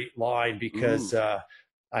great line because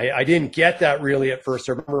I didn't get that really at first.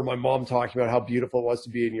 I remember my mom talking about how beautiful it was to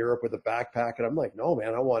be in Europe with a backpack. And I'm like, no,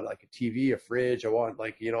 man, I want like a TV, a fridge. I want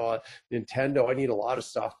like, you know, a Nintendo. I need a lot of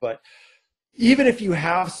stuff. But even if you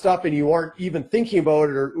have stuff and you aren't even thinking about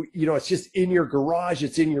it, or, you know, it's just in your garage,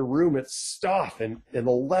 it's in your room, it's stuff. And the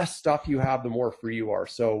less stuff you have, the more free you are.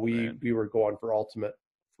 So we were going for ultimate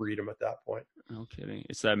freedom at that point. No kidding.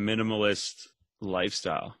 It's that minimalist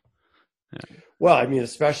lifestyle. Yeah. Well, I mean,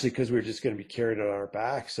 especially because we were just going to be carried on our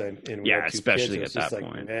backs, and we had 2 especially kids. at that like,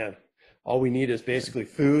 point. Man, all we need is basically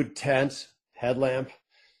food, tent, headlamp,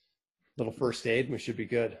 little first aid, and we should be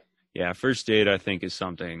good. Yeah, first aid, I think, is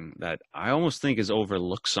something that I almost think is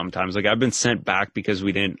overlooked sometimes. Like, I've been sent back because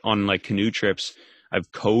we didn't, on like canoe trips,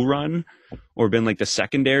 I've co-run or been like the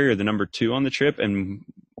secondary or the number 2 on the trip, and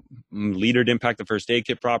leader didn't pack the first aid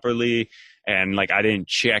kit properly, and like I didn't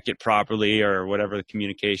check it properly, or whatever the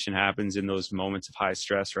communication happens in those moments of high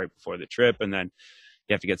stress right before the trip, and then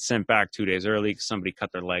you have to get sent back 2 days early because somebody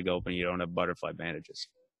cut their leg open and you don't have butterfly bandages.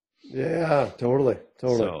 Yeah, totally.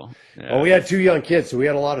 So, yeah. Well, we had 2 young kids, so we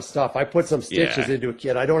had a lot of stuff. I put some stitches into a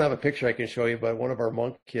kid. I don't have a picture I can show you, but one of our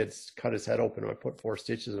monk kids cut his head open, and I put 4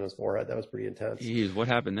 stitches in his forehead. That was pretty intense. Jeez, what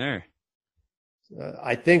happened there?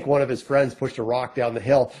 I think one of his friends pushed a rock down the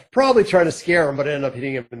hill, probably trying to scare him, but ended up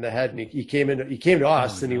hitting him in the head. And he came to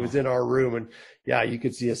us, and he was in our room, and yeah, you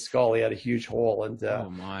could see his skull. He had a huge hole, and Oh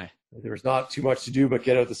my. there was not too much to do but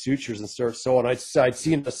get out the sutures and start sewing. I'd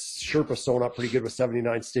seen the Sherpa sewn up pretty good with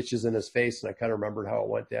 79 stitches in his face, and I kind of remembered how it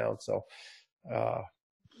went down. So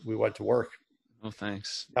we went to work. Oh,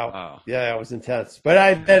 thanks. Wow. Yeah, it was intense.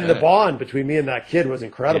 But then the bond between me and that kid was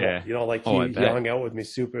incredible. Yeah. You know, like he hung out with me.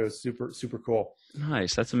 It was super cool.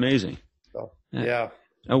 Nice. That's amazing. So Yeah.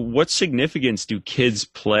 Now, what significance do kids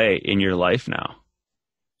play in your life now?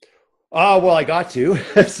 Well, I got to.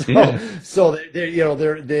 So they, you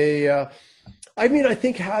know, I mean, I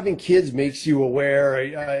think having kids makes you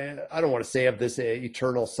aware. I don't want to say of this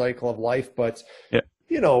eternal cycle of life, but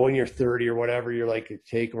you know, when you're 30 or whatever, you're like,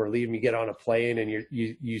 take them or leave them. You get on a plane and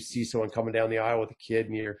you see someone coming down the aisle with a kid,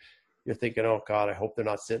 and you're thinking, oh God, I hope they're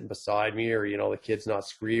not sitting beside me, or, you know, the kid's not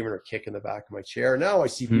screaming or kicking the back of my chair. Now I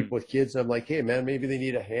see people with kids, and I'm like, hey man, maybe they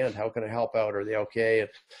need a hand. How can I help out? Are they okay? And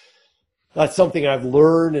that's something I've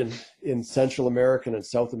learned in Central American and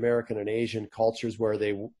South American and Asian cultures, where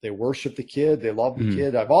they worship the kid. They love the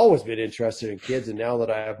kid. I've always been interested in kids. And now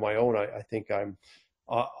that I have my own, I think I'm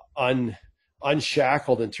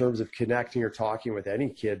unshackled in terms of connecting or talking with any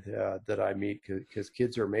kid that I meet, because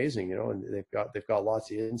kids are amazing, you know, and they've got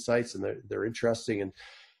lots of insights, and they're interesting. And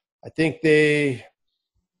I think they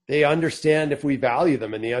understand if we value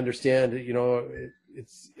them, and they understand, you know,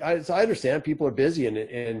 I understand people are busy,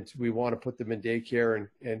 and we want to put them in daycare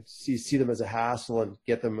and see them as a hassle and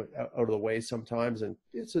get them out of the way sometimes. And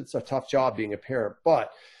it's a tough job being a parent,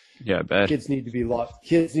 but yeah, I bet. Kids need to be loved.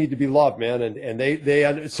 Kids need to be loved, man.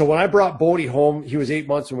 And so when I brought Bodie home, he was 8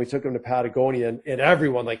 months when we took him to Patagonia, and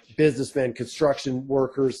everyone, like businessmen, construction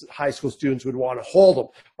workers, high school students, would want to hold him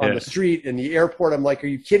on the street, in the airport. I'm like, are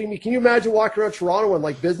you kidding me? Can you imagine walking around Toronto and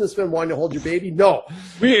like businessmen wanting to hold your baby? No.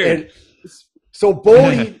 Weird. And so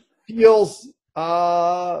Bodie feels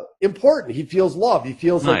important. He feels loved. He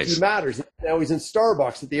feels like he matters. Now he's in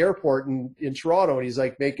Starbucks at the airport in Toronto, and he's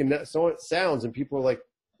like making sounds, and people are like,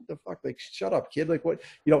 the fuck, like, shut up, kid, like, what,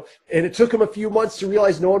 you know. And it took him a few months to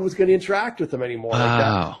realize no one was going to interact with him anymore. Like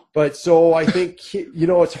that. But so I think, you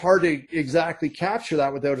know, it's hard to exactly capture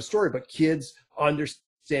that without a story, but kids understand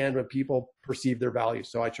understand when people perceive their value.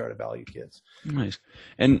 So I try to value kids. Nice.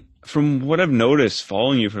 And from what I've noticed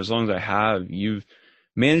following you for as long as I have, you've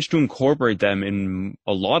managed to incorporate them in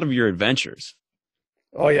a lot of your adventures.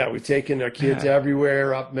 Oh yeah, we've taken our kids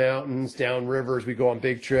everywhere, up mountains, down rivers. We go on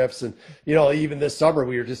big trips, and even this summer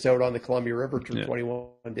we were just out on the Columbia River for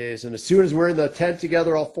 21 days. And as soon as we're in the tent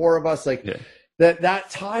together, all four of us, that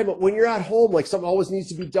time when you're at home, like something always needs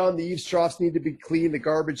to be done. The eaves troughs need to be cleaned, the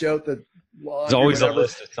garbage out, the laundry, there's always whatever. a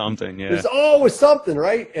list of something. Yeah, there's always something,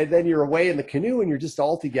 right? And then you're away in the canoe and you're just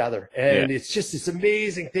all together, and it's just this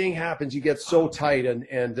amazing thing happens. You get so tight, and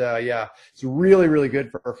it's really, really good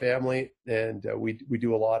for our family, and we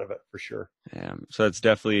do a lot of it for sure. Yeah, so that's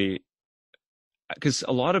definitely, because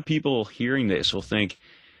a lot of people hearing this will think,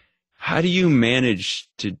 how do you manage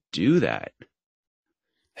to do that?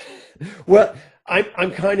 Well,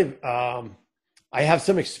 I'm kind of I have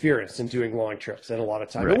some experience in doing long trips and a lot of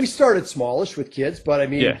time. Right. And we started smallish with kids, but I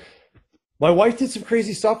mean, my wife did some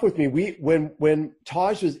crazy stuff with me. When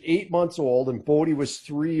Taj was 8 months old and Bodhi was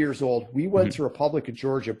 3 years old, we went to Republic of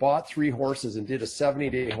Georgia, bought 3 horses, and did a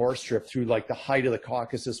 70-day horse trip through like the height of the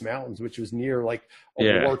Caucasus Mountains, which was near like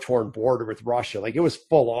a war-torn border with Russia. Like it was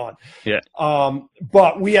full on. Yeah.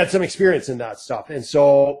 But we had some experience in that stuff. And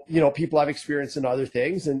so, people have experience in other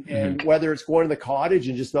things, and whether it's going to the cottage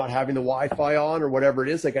and just not having the Wi-Fi on or whatever it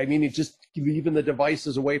is, it's just leaving the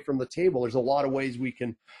devices away from the table. There's a lot of ways we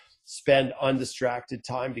can spend undistracted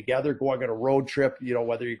time together, going on a road trip,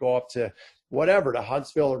 whether you go up to whatever, to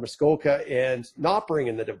Huntsville or Muskoka, and not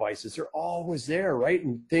bringing the devices. They're always there, right?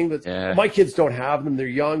 And the thing that my kids don't have them, they're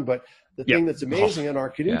young, but the thing that's amazing on our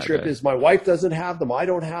canoe trip is my wife doesn't have them, I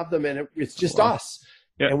don't have them, and it's just us.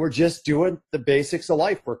 And we're just doing the basics of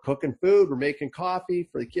life. We're cooking food, we're making coffee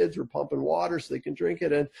for the kids, we're pumping water so they can drink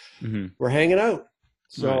it, and we're hanging out.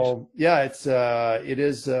 So it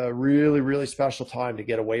is a really, really special time to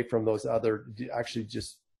get away from those actually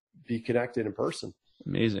just be connected in person.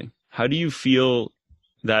 Amazing. How do you feel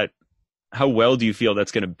how well do you feel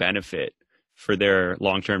that's going to benefit for their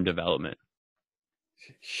long-term development?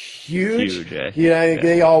 Huge.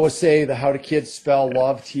 They always say how do kids spell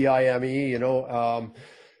love, Time.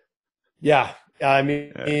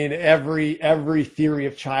 Every theory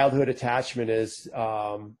of childhood attachment is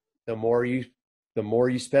the more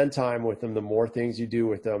you spend time with them, the more things you do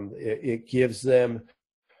with them, it gives them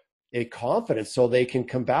a confidence so they can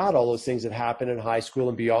combat all those things that happen in high school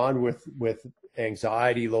and beyond with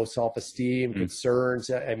anxiety, low self-esteem,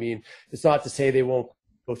 concerns. It's not to say they won't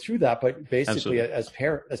go through that, but basically as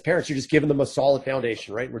parents, you're just giving them a solid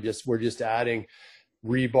foundation, right? We're just adding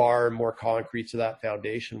rebar, more concrete to that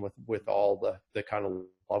foundation with all the kind of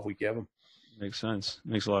love we give them. Makes sense.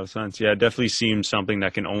 Makes a lot of sense. Yeah, it definitely seems something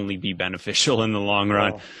that can only be beneficial in the long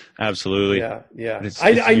run. Absolutely. Yeah.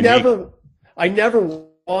 I never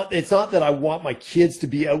want, it's not that I want my kids to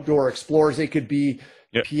be outdoor explorers. They could be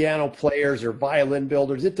piano players or violin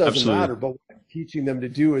builders. It doesn't matter. But what I'm teaching them to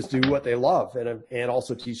do is do what they love, and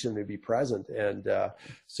also teach them to be present. And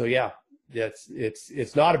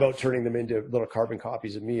it's not about turning them into little carbon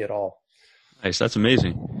copies of me at all. Nice. That's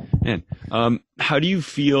amazing. Man, how do you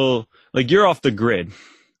feel? Like you're off the grid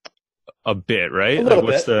a bit, right? A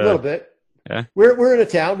little bit. Yeah. We're in a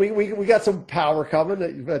town. We got some power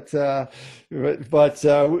coming, but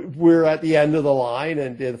we're at the end of the line,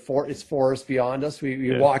 and it's forest beyond us.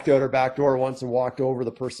 We walked out our back door once and walked over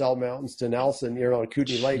the Purcell Mountains to Nelson, on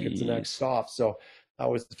Kootenai Lake. It's the next stop. So that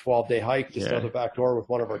was the 12-day hike just out the back door with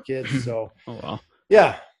one of our kids. So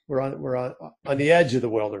yeah. We're on the edge of the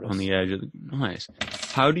wilderness. On the edge of nice.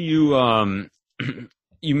 How do you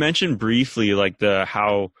you mentioned briefly like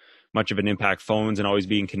how much of an impact phones and always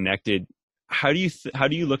being connected. How do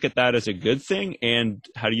you look at that as a good thing, and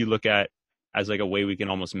how do you look at as like a way we can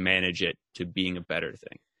almost manage it to being a better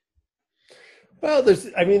thing? Well,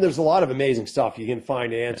 there's a lot of amazing stuff. You can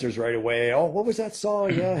find answers right away. Oh, what was that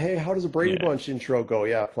song? Yeah. Hey, how does a Brady Bunch intro go?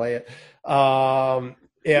 Yeah, play it.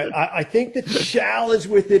 I think the challenge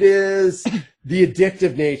with it is the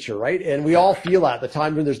addictive nature, right? And we all feel that at the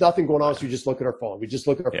time when there's nothing going on, so we just look at our phone. We just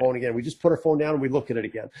look at our phone again. We just put our phone down and we look at it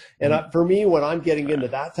again. And for me, when I'm getting into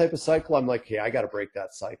that type of cycle, I'm like, hey, I got to break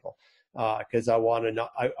that cycle because I want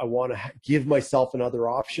to give myself another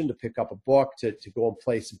option to pick up a book, to go and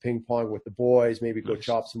play some ping pong with the boys, maybe go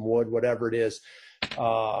chop some wood, whatever it is.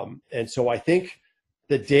 And so I think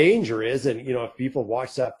the danger is, and if people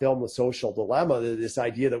watch that film, The Social Dilemma, this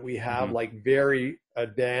idea that we have like very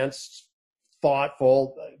advanced,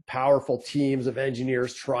 thoughtful, powerful teams of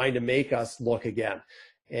engineers trying to make us look again.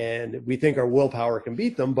 And we think our willpower can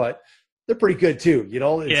beat them, but they're pretty good too, you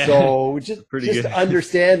know. And Yeah. so just Pretty just good.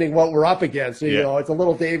 understanding what we're up against. You Yeah. know, it's a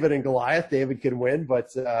little David and Goliath. David can win,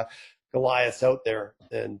 but Goliath's out there.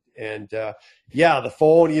 And yeah, the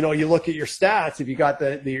phone. You know, you look at your stats. If you got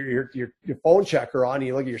your phone checker on,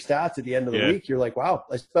 you look at your stats at the end of the Yeah. week. You're like, wow,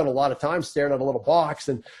 I spent a lot of time staring at a little box,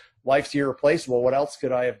 and life's irreplaceable. What else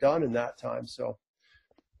could I have done in that time? So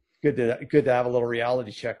good to have a little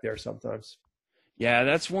reality check there sometimes. Yeah,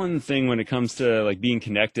 that's one thing when it comes to like being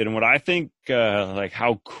connected, and what I think like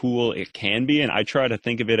how cool it can be. And I try to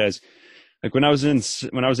think of it as like when I was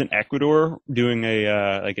in Ecuador doing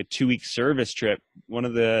a like a 2-week service trip. One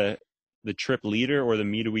of the trip leader or the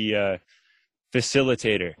Midwi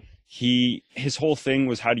facilitator, his whole thing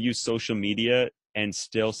was how to use social media and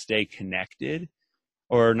still stay connected,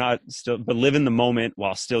 or not still, but live in the moment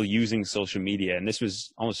while still using social media. And this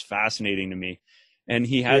was almost fascinating to me. And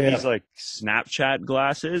he had these like Snapchat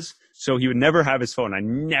glasses, so he would never have his phone. I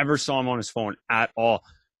never saw him on his phone at all,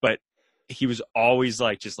 but he was always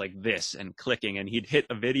like just like this and clicking, and he'd hit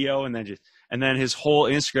a video and then his whole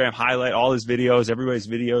Instagram highlight all his videos, everybody's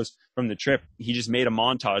videos from the trip. He just made a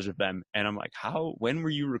montage of them, and I'm like, when were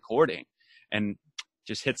you recording? And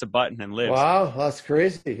just hits a button and lives. Wow, that's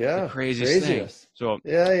crazy. Yeah, the craziest thing. So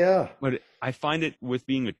yeah. But I find it with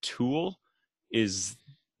being a tool is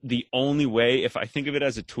the only way, if I think of it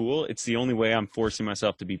as a tool, it's the only way I'm forcing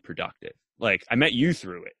myself to be productive. Like I met you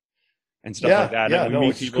through it and stuff like that. Yeah, and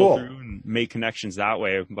meet people through and make connections that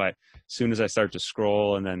way. But as soon as I start to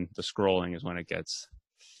scroll, and then the scrolling is when it gets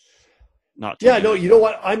not too no, you know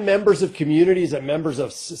what? I'm members of communities. I'm members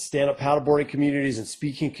of stand-up paddleboarding communities and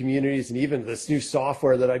speaking communities, and even this new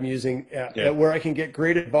software that I'm using where I can get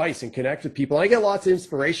great advice and connect with people. I get lots of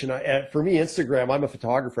inspiration. For me, Instagram, I'm a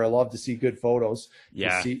photographer. I love to see good photos.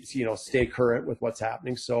 Yeah. Stay current with what's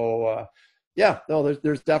happening. So,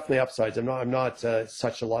 there's definitely upsides. I'm not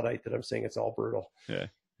such a Luddite that I'm saying it's all brutal. Yeah,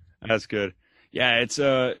 that's good. Yeah, it's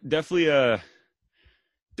definitely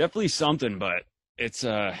something, but it's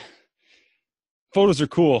photos are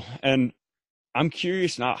cool. And I'm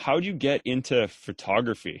curious now, how'd you get into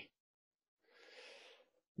photography?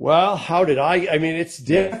 Well, how did I mean, it's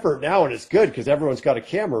different now, and it's good because everyone's got a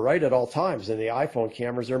camera, right, at all times, and the iPhone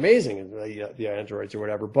cameras are amazing, and the Androids or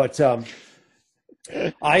whatever. But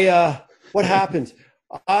what happened?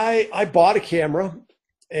 I bought a camera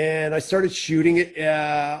and I started shooting it.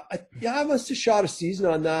 I must have shot a season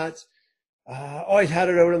on that. I had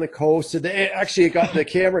it out on the coast. The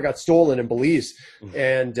camera got stolen in Belize,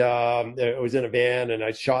 and it was in a van. And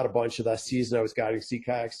I shot a bunch of that season. I was guiding sea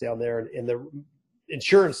kayaks down there, and the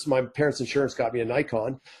insurance, my parents' insurance, got me a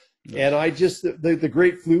Nikon. And I just the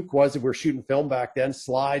great fluke was that we were shooting film back then.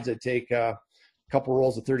 Slides. I'd take a couple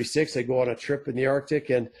rolls of 36. I'd go on a trip in the Arctic,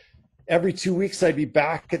 and every 2 weeks I'd be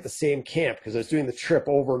back at the same camp because I was doing the trip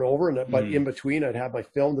over and over. But in between, I'd have my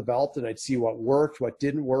film developed, and I'd see what worked, what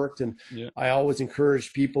didn't work. And I always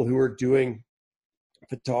encourage people who are doing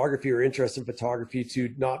photography or interested in photography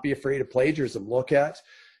to not be afraid of plagiarism. Look at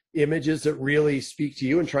images that really speak to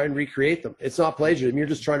you and try and recreate them. It's not plagiarism. You're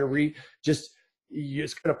just trying to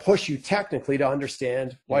it's going to push you technically to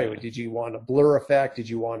understand why. Did you want a blur effect? Did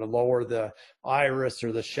you want to lower the iris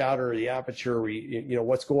or the shutter or the aperture?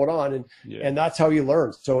 What's going on? And that's how you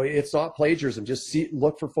learn. So it's not plagiarism. Just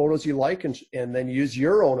look for photos you like and then use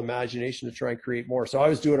your own imagination to try and create more. So I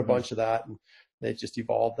was doing a bunch of that, and it just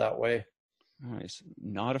evolved that way. Nice.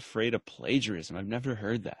 Not afraid of plagiarism. I've never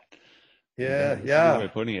heard that. Yeah. That's a good way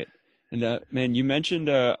of putting it. And man, you mentioned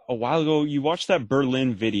a while ago you watched that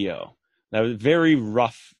Berlin video. That was very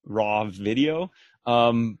rough, raw video.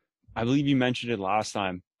 I believe you mentioned it last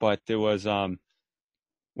time, but there was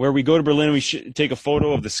where we go to Berlin, we should take a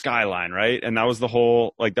photo of the skyline, right? And that was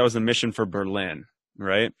that was the mission for Berlin,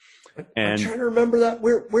 right? And I'm trying to remember that.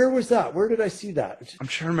 Where was that? Where did I see that? I'm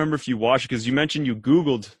trying to remember if you watched it, because you mentioned you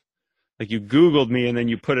Googled me, and then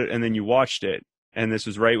you put it, and then you watched it. And this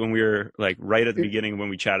was right when we were right at the beginning when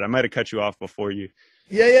we chatted. I might have cut you off before you.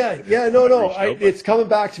 Yeah. No. It's coming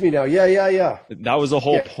back to me now. Yeah. That was the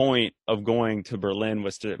whole point of going to Berlin,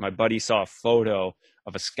 was my buddy saw a photo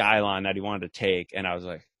of a skyline that he wanted to take, and I was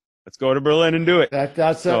like, let's go to Berlin and do it. That's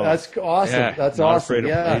awesome. Yeah, that's not awesome.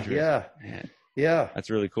 Afraid of plagiarism. Man, yeah. That's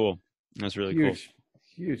really cool. That's really cool.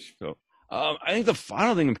 Huge. So, I think the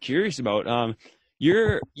final thing I'm curious about,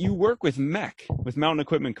 you work with MEC, with Mountain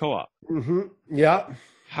Equipment Co-op. Mm-hmm. Yeah.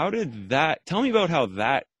 How did that? Tell me about how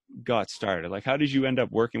that got started. How did you end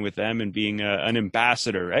up working with them and being an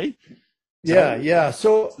ambassador, right? Yeah.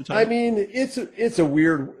 So I mean, it's a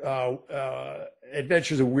weird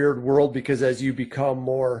adventure's a weird world, because as you become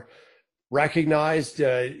more recognized.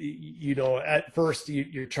 At first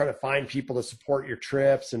you're trying to find people to support your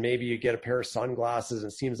trips, and maybe you get a pair of sunglasses,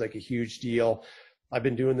 and it seems like a huge deal. I've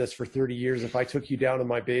been doing this for 30 years. If I took you down in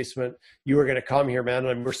my basement, you were going to come here, man.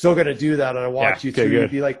 And we're still going to do that. And I watch you through. You'd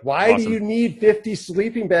be like, why do you need 50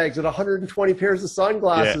 sleeping bags and 120 pairs of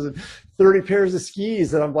sunglasses and 30 pairs of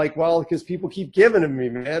skis? And I'm like, well, because people keep giving them to me,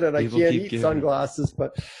 man. And I can't eat sunglasses.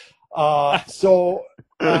 But I've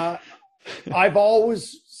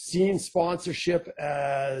always seen sponsorship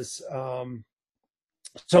as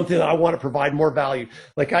something that I want to provide more value.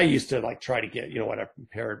 Like I used to try to get,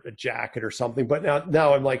 a jacket or something, but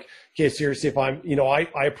now I'm like, okay, seriously, if I'm,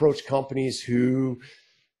 I approach companies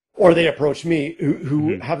or they approach me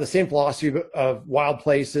who have the same philosophy of wild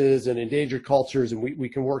places and endangered cultures, and we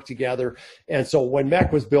can work together. And so when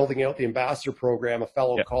MEC was building out the ambassador program, a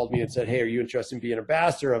fellow called me and said, hey, are you interested in being an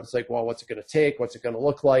ambassador? I was like, well, what's it going to take? What's it going to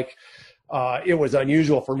look like? It was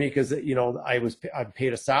unusual for me because I'm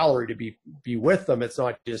paid a salary to be with them. It's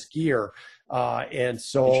not just gear, and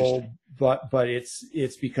so but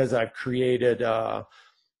it's because I've created. I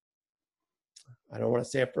don't want to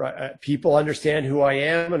say it, people understand who I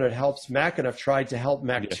am, and it helps MEC, and I've tried to help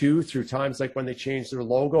MEC too through times like when they changed their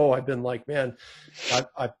logo. I've been like, man,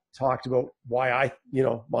 I've talked about why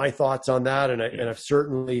my thoughts on that, and I've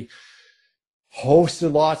certainly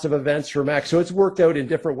hosted lots of events for MEC. So it's worked out in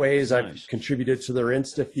different ways. I've contributed to their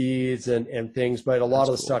Insta feeds and things, but a lot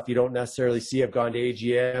of the stuff you don't necessarily see. I've gone to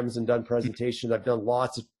AGMs and done presentations. I've done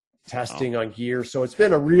lots of testing on gear. So it's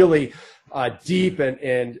been a really deep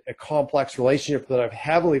and a complex relationship that I've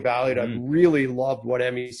heavily valued. I've really loved what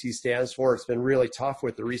MEC stands for. It's been really tough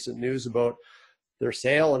with the recent news about their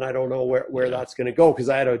sale, and I don't know where that's going to go, because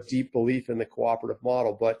I had a deep belief in the cooperative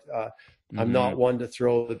model, but I'm not one to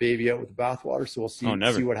throw the baby out with the bathwater. So we'll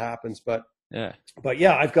see what happens. But yeah,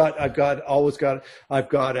 I've got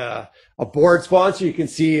a board sponsor. You can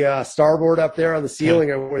see Starboard up there on the ceiling.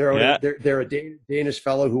 They're a Danish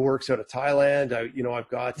fellow who works out of Thailand. I've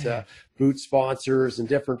got boot sponsors and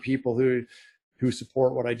different people who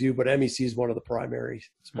support what I do. But MEC is one of the primary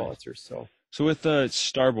sponsors. So with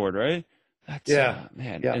Starboard, right? That's,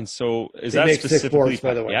 man. Yeah. And so is they that specifically boards,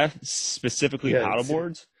 by the way? Yeah, specifically paddle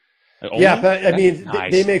boards. But I mean,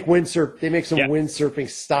 they make windsurf. They make some windsurfing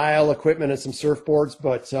style equipment and some surfboards,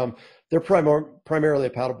 but they're primarily a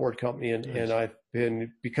paddleboard company, and I've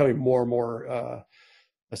been becoming more and more,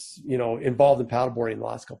 involved in paddleboarding the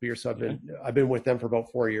last couple of years. So I've been with them for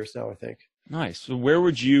about 4 years now, I think. Nice. So where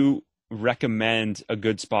would you recommend a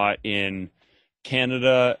good spot in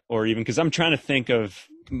Canada, or even, because I'm trying to think of,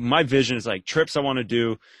 my vision is like trips I want to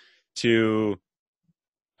do to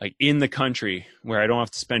like in the country where I don't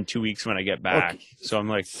have to spend 2 weeks when I get back. Okay. So I'm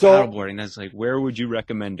like, paddleboarding, that's like, where would you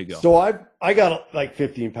recommend to go? So I got like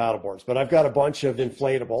 15 paddleboards, but I've got a bunch of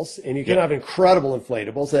inflatables, and you can have incredible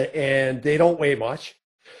inflatables, and they don't weigh much.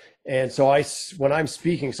 And so when I'm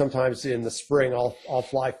speaking, sometimes in the spring, I'll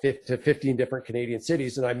fly to 15 different Canadian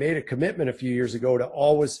cities. And I made a commitment a few years ago to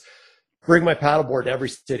always bring my paddleboard to every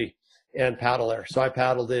city and paddle there. So I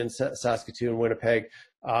paddled in Saskatoon, Winnipeg.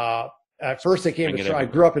 At first I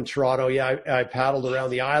grew up in Toronto. Yeah, I paddled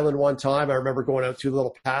around the island one time. I remember going out to a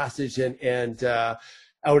little passage and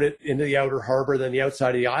out into the outer harbor, then the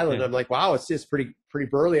outside of the island. Yeah. I'm like, wow, it's pretty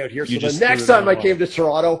burly out here. So the next time I came to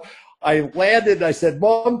Toronto, I landed and I said,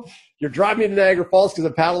 Mom, you're driving me to Niagara Falls because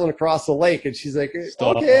I'm paddling across the lake. And she's like,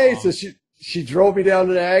 okay. So she drove me down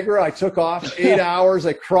to Niagara. I took off 8 hours.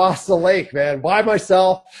 I crossed the lake, man, by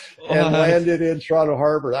myself, and landed in Toronto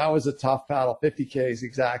Harbor. That was a tough paddle, 50 Ks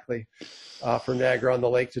exactly, from Niagara on the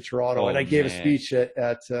lake to Toronto. And I gave a speech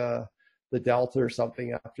at the Delta or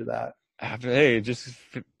something after that. Just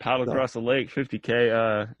paddle across the lake,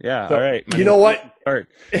 50K. All right. You know what?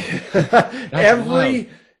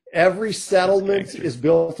 Every settlement is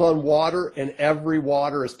built on water, and every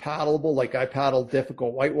water is paddleable. Like I paddle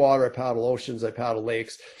difficult whitewater, I paddle oceans, I paddle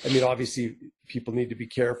lakes. I mean, obviously people need to be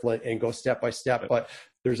careful and go step by step, but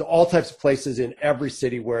there's all types of places in every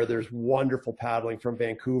city where there's wonderful paddling, from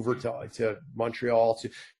Vancouver to Montreal to,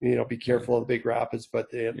 be careful of the big rapids,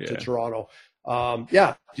 but to Toronto.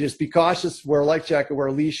 Just be cautious, wear a life jacket, wear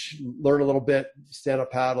a leash, learn a little bit. Stand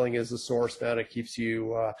up paddling is the source, man. It keeps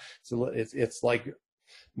you, it's like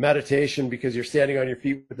meditation, because you're standing on your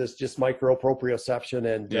feet with this just micro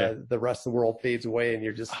proprioception, and the rest of the world fades away, and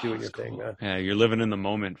you're just doing your thing, man. Yeah, you're living in the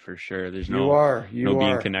moment for sure. There's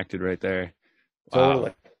being connected right there. Totally.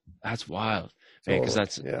 Wow. That's wild. Because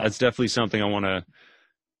that's definitely something I want to,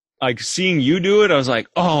 like, seeing you do it. I was like,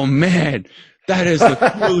 oh man, that is the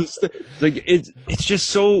coolest. Like it's just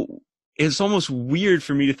so, it's almost weird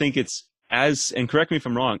for me to think it's as, and correct me if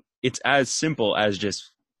I'm wrong, it's as simple as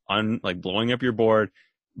just like blowing up your board,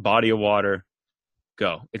 body of water,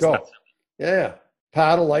 go. It's Go. that simple. Yeah.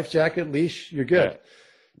 Paddle, life jacket, leash, you're good.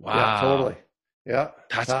 Wow. Yeah, totally. Yeah.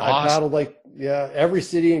 That's I awesome. paddled like, every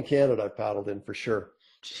city in Canada I paddled in for sure.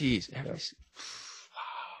 Jeez.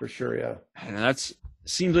 For sure. Yeah. And that's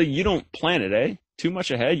seems like you don't plan it, eh? Too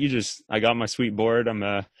much ahead. I got my sweet board.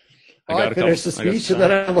 I finish the speech and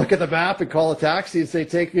then I look at the map and call a taxi and say,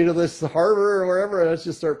 take me to this harbor or wherever, and let's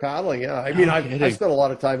just start paddling. Yeah. I mean, I spent a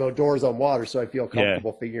lot of time outdoors on water, so I feel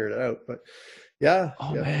comfortable figuring it out. But yeah.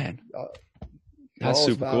 Oh, yeah. man. That's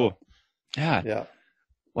Always super paddle. cool. Yeah. Yeah.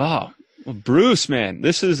 Wow. Well, Bruce, man,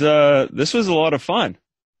 this was a lot of fun.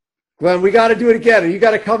 Glenn, we got to do it again. You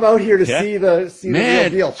got to come out here to Yeah. see the real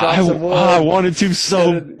deal. Chop some wood. I wanted to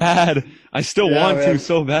so bad. I still Yeah, want man. to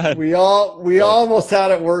so bad. We almost had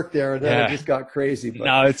it work there, and then Yeah. it just got crazy. But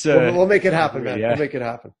No, it's we'll make it happen, man. yeah. We'll make it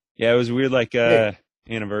happen. Yeah, it was weird, like Hey.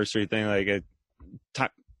 anniversary thing, like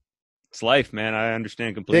it's life, man. I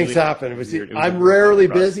understand completely. Things happen. Weird. I'm rarely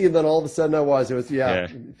busy, and then all of a sudden I was. It was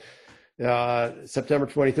September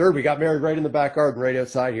 23rd. We got married right in the back garden, right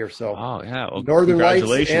outside here. So Oh yeah, well, Northern Lights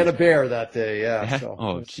congratulations. and a bear that day. Yeah. Yeah. So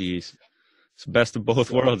Oh jeez, it's the best of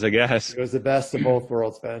both worlds, I guess. it was the best of both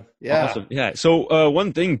worlds, man. Yeah. Awesome. Yeah. So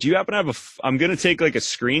one thing, do you happen to have I'm gonna take like a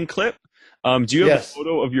screen clip. Do you have Yes. a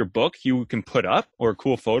photo of your book you can put up, or a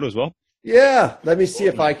cool photo as well? Yeah. Let me see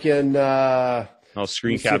if I can. I'll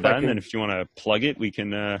screen Let me see cap if I that, and can- then if you want to plug it, we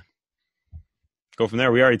can go from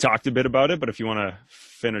there. We already talked a bit about it, but if you want to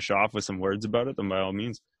finish off with some words about it, then by all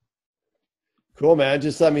means. Cool, man.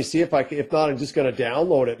 Just let me see if I can. If not, I'm just going to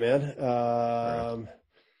download it, man.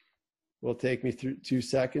 Will take me through 2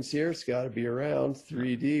 seconds here. It's got to be around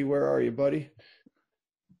 3D. Where are you, buddy?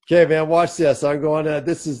 Okay, man. Watch this. I'm going.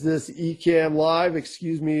 This is Ecamm Live.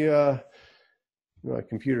 Excuse me. My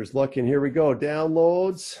computer's looking. Here we go.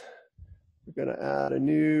 Downloads. We're going to add a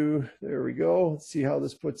new. There we go. Let's see how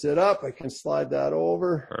this puts it up. I can slide that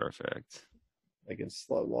over. Perfect. I can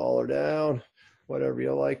wall her down. Whatever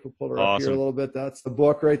you like. We'll put her up here Awesome. a little bit. That's the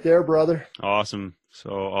book right there, brother. Awesome. So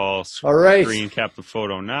I'll All right. screen cap the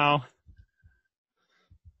photo now.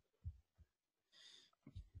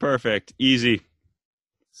 Perfect. Easy.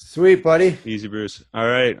 Sweet, buddy. Easy, Bruce. All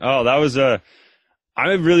right. Oh, that was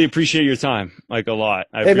I really appreciate your time, like a lot.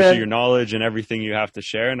 I Hey, appreciate man. your knowledge and everything you have to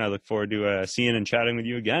share, and I look forward to seeing and chatting with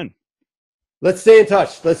you again. Let's stay in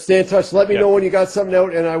touch. Let me Yeah. know when you got something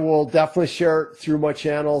out, and I will definitely share it through my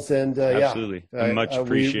channels. And Absolutely. I much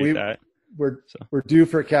appreciate that. we're due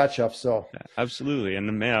for a catch up. So Yeah, absolutely.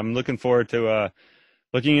 And man, I'm looking forward to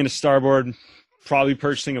looking into Starboard, probably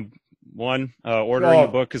purchasing ordering Oh, a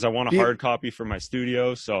book because I want a hard copy for my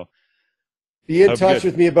studio. So be in That'd be touch good.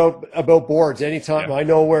 with me about boards anytime. Yeah. I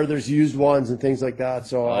know where there's used ones and things like that.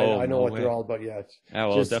 So Oh, I know no what way. they're all about. Yeah. yeah,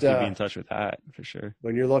 well, Just, I'll definitely be in touch with that for sure.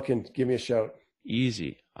 When you're looking, give me a shout.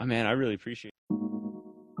 Easy. Oh man, I really appreciate it.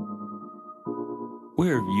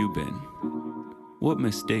 Where have you been? What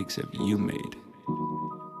mistakes have you made?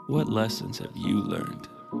 What lessons have you learned?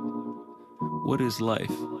 What is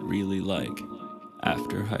life really like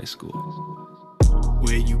after high school?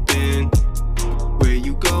 Where you been?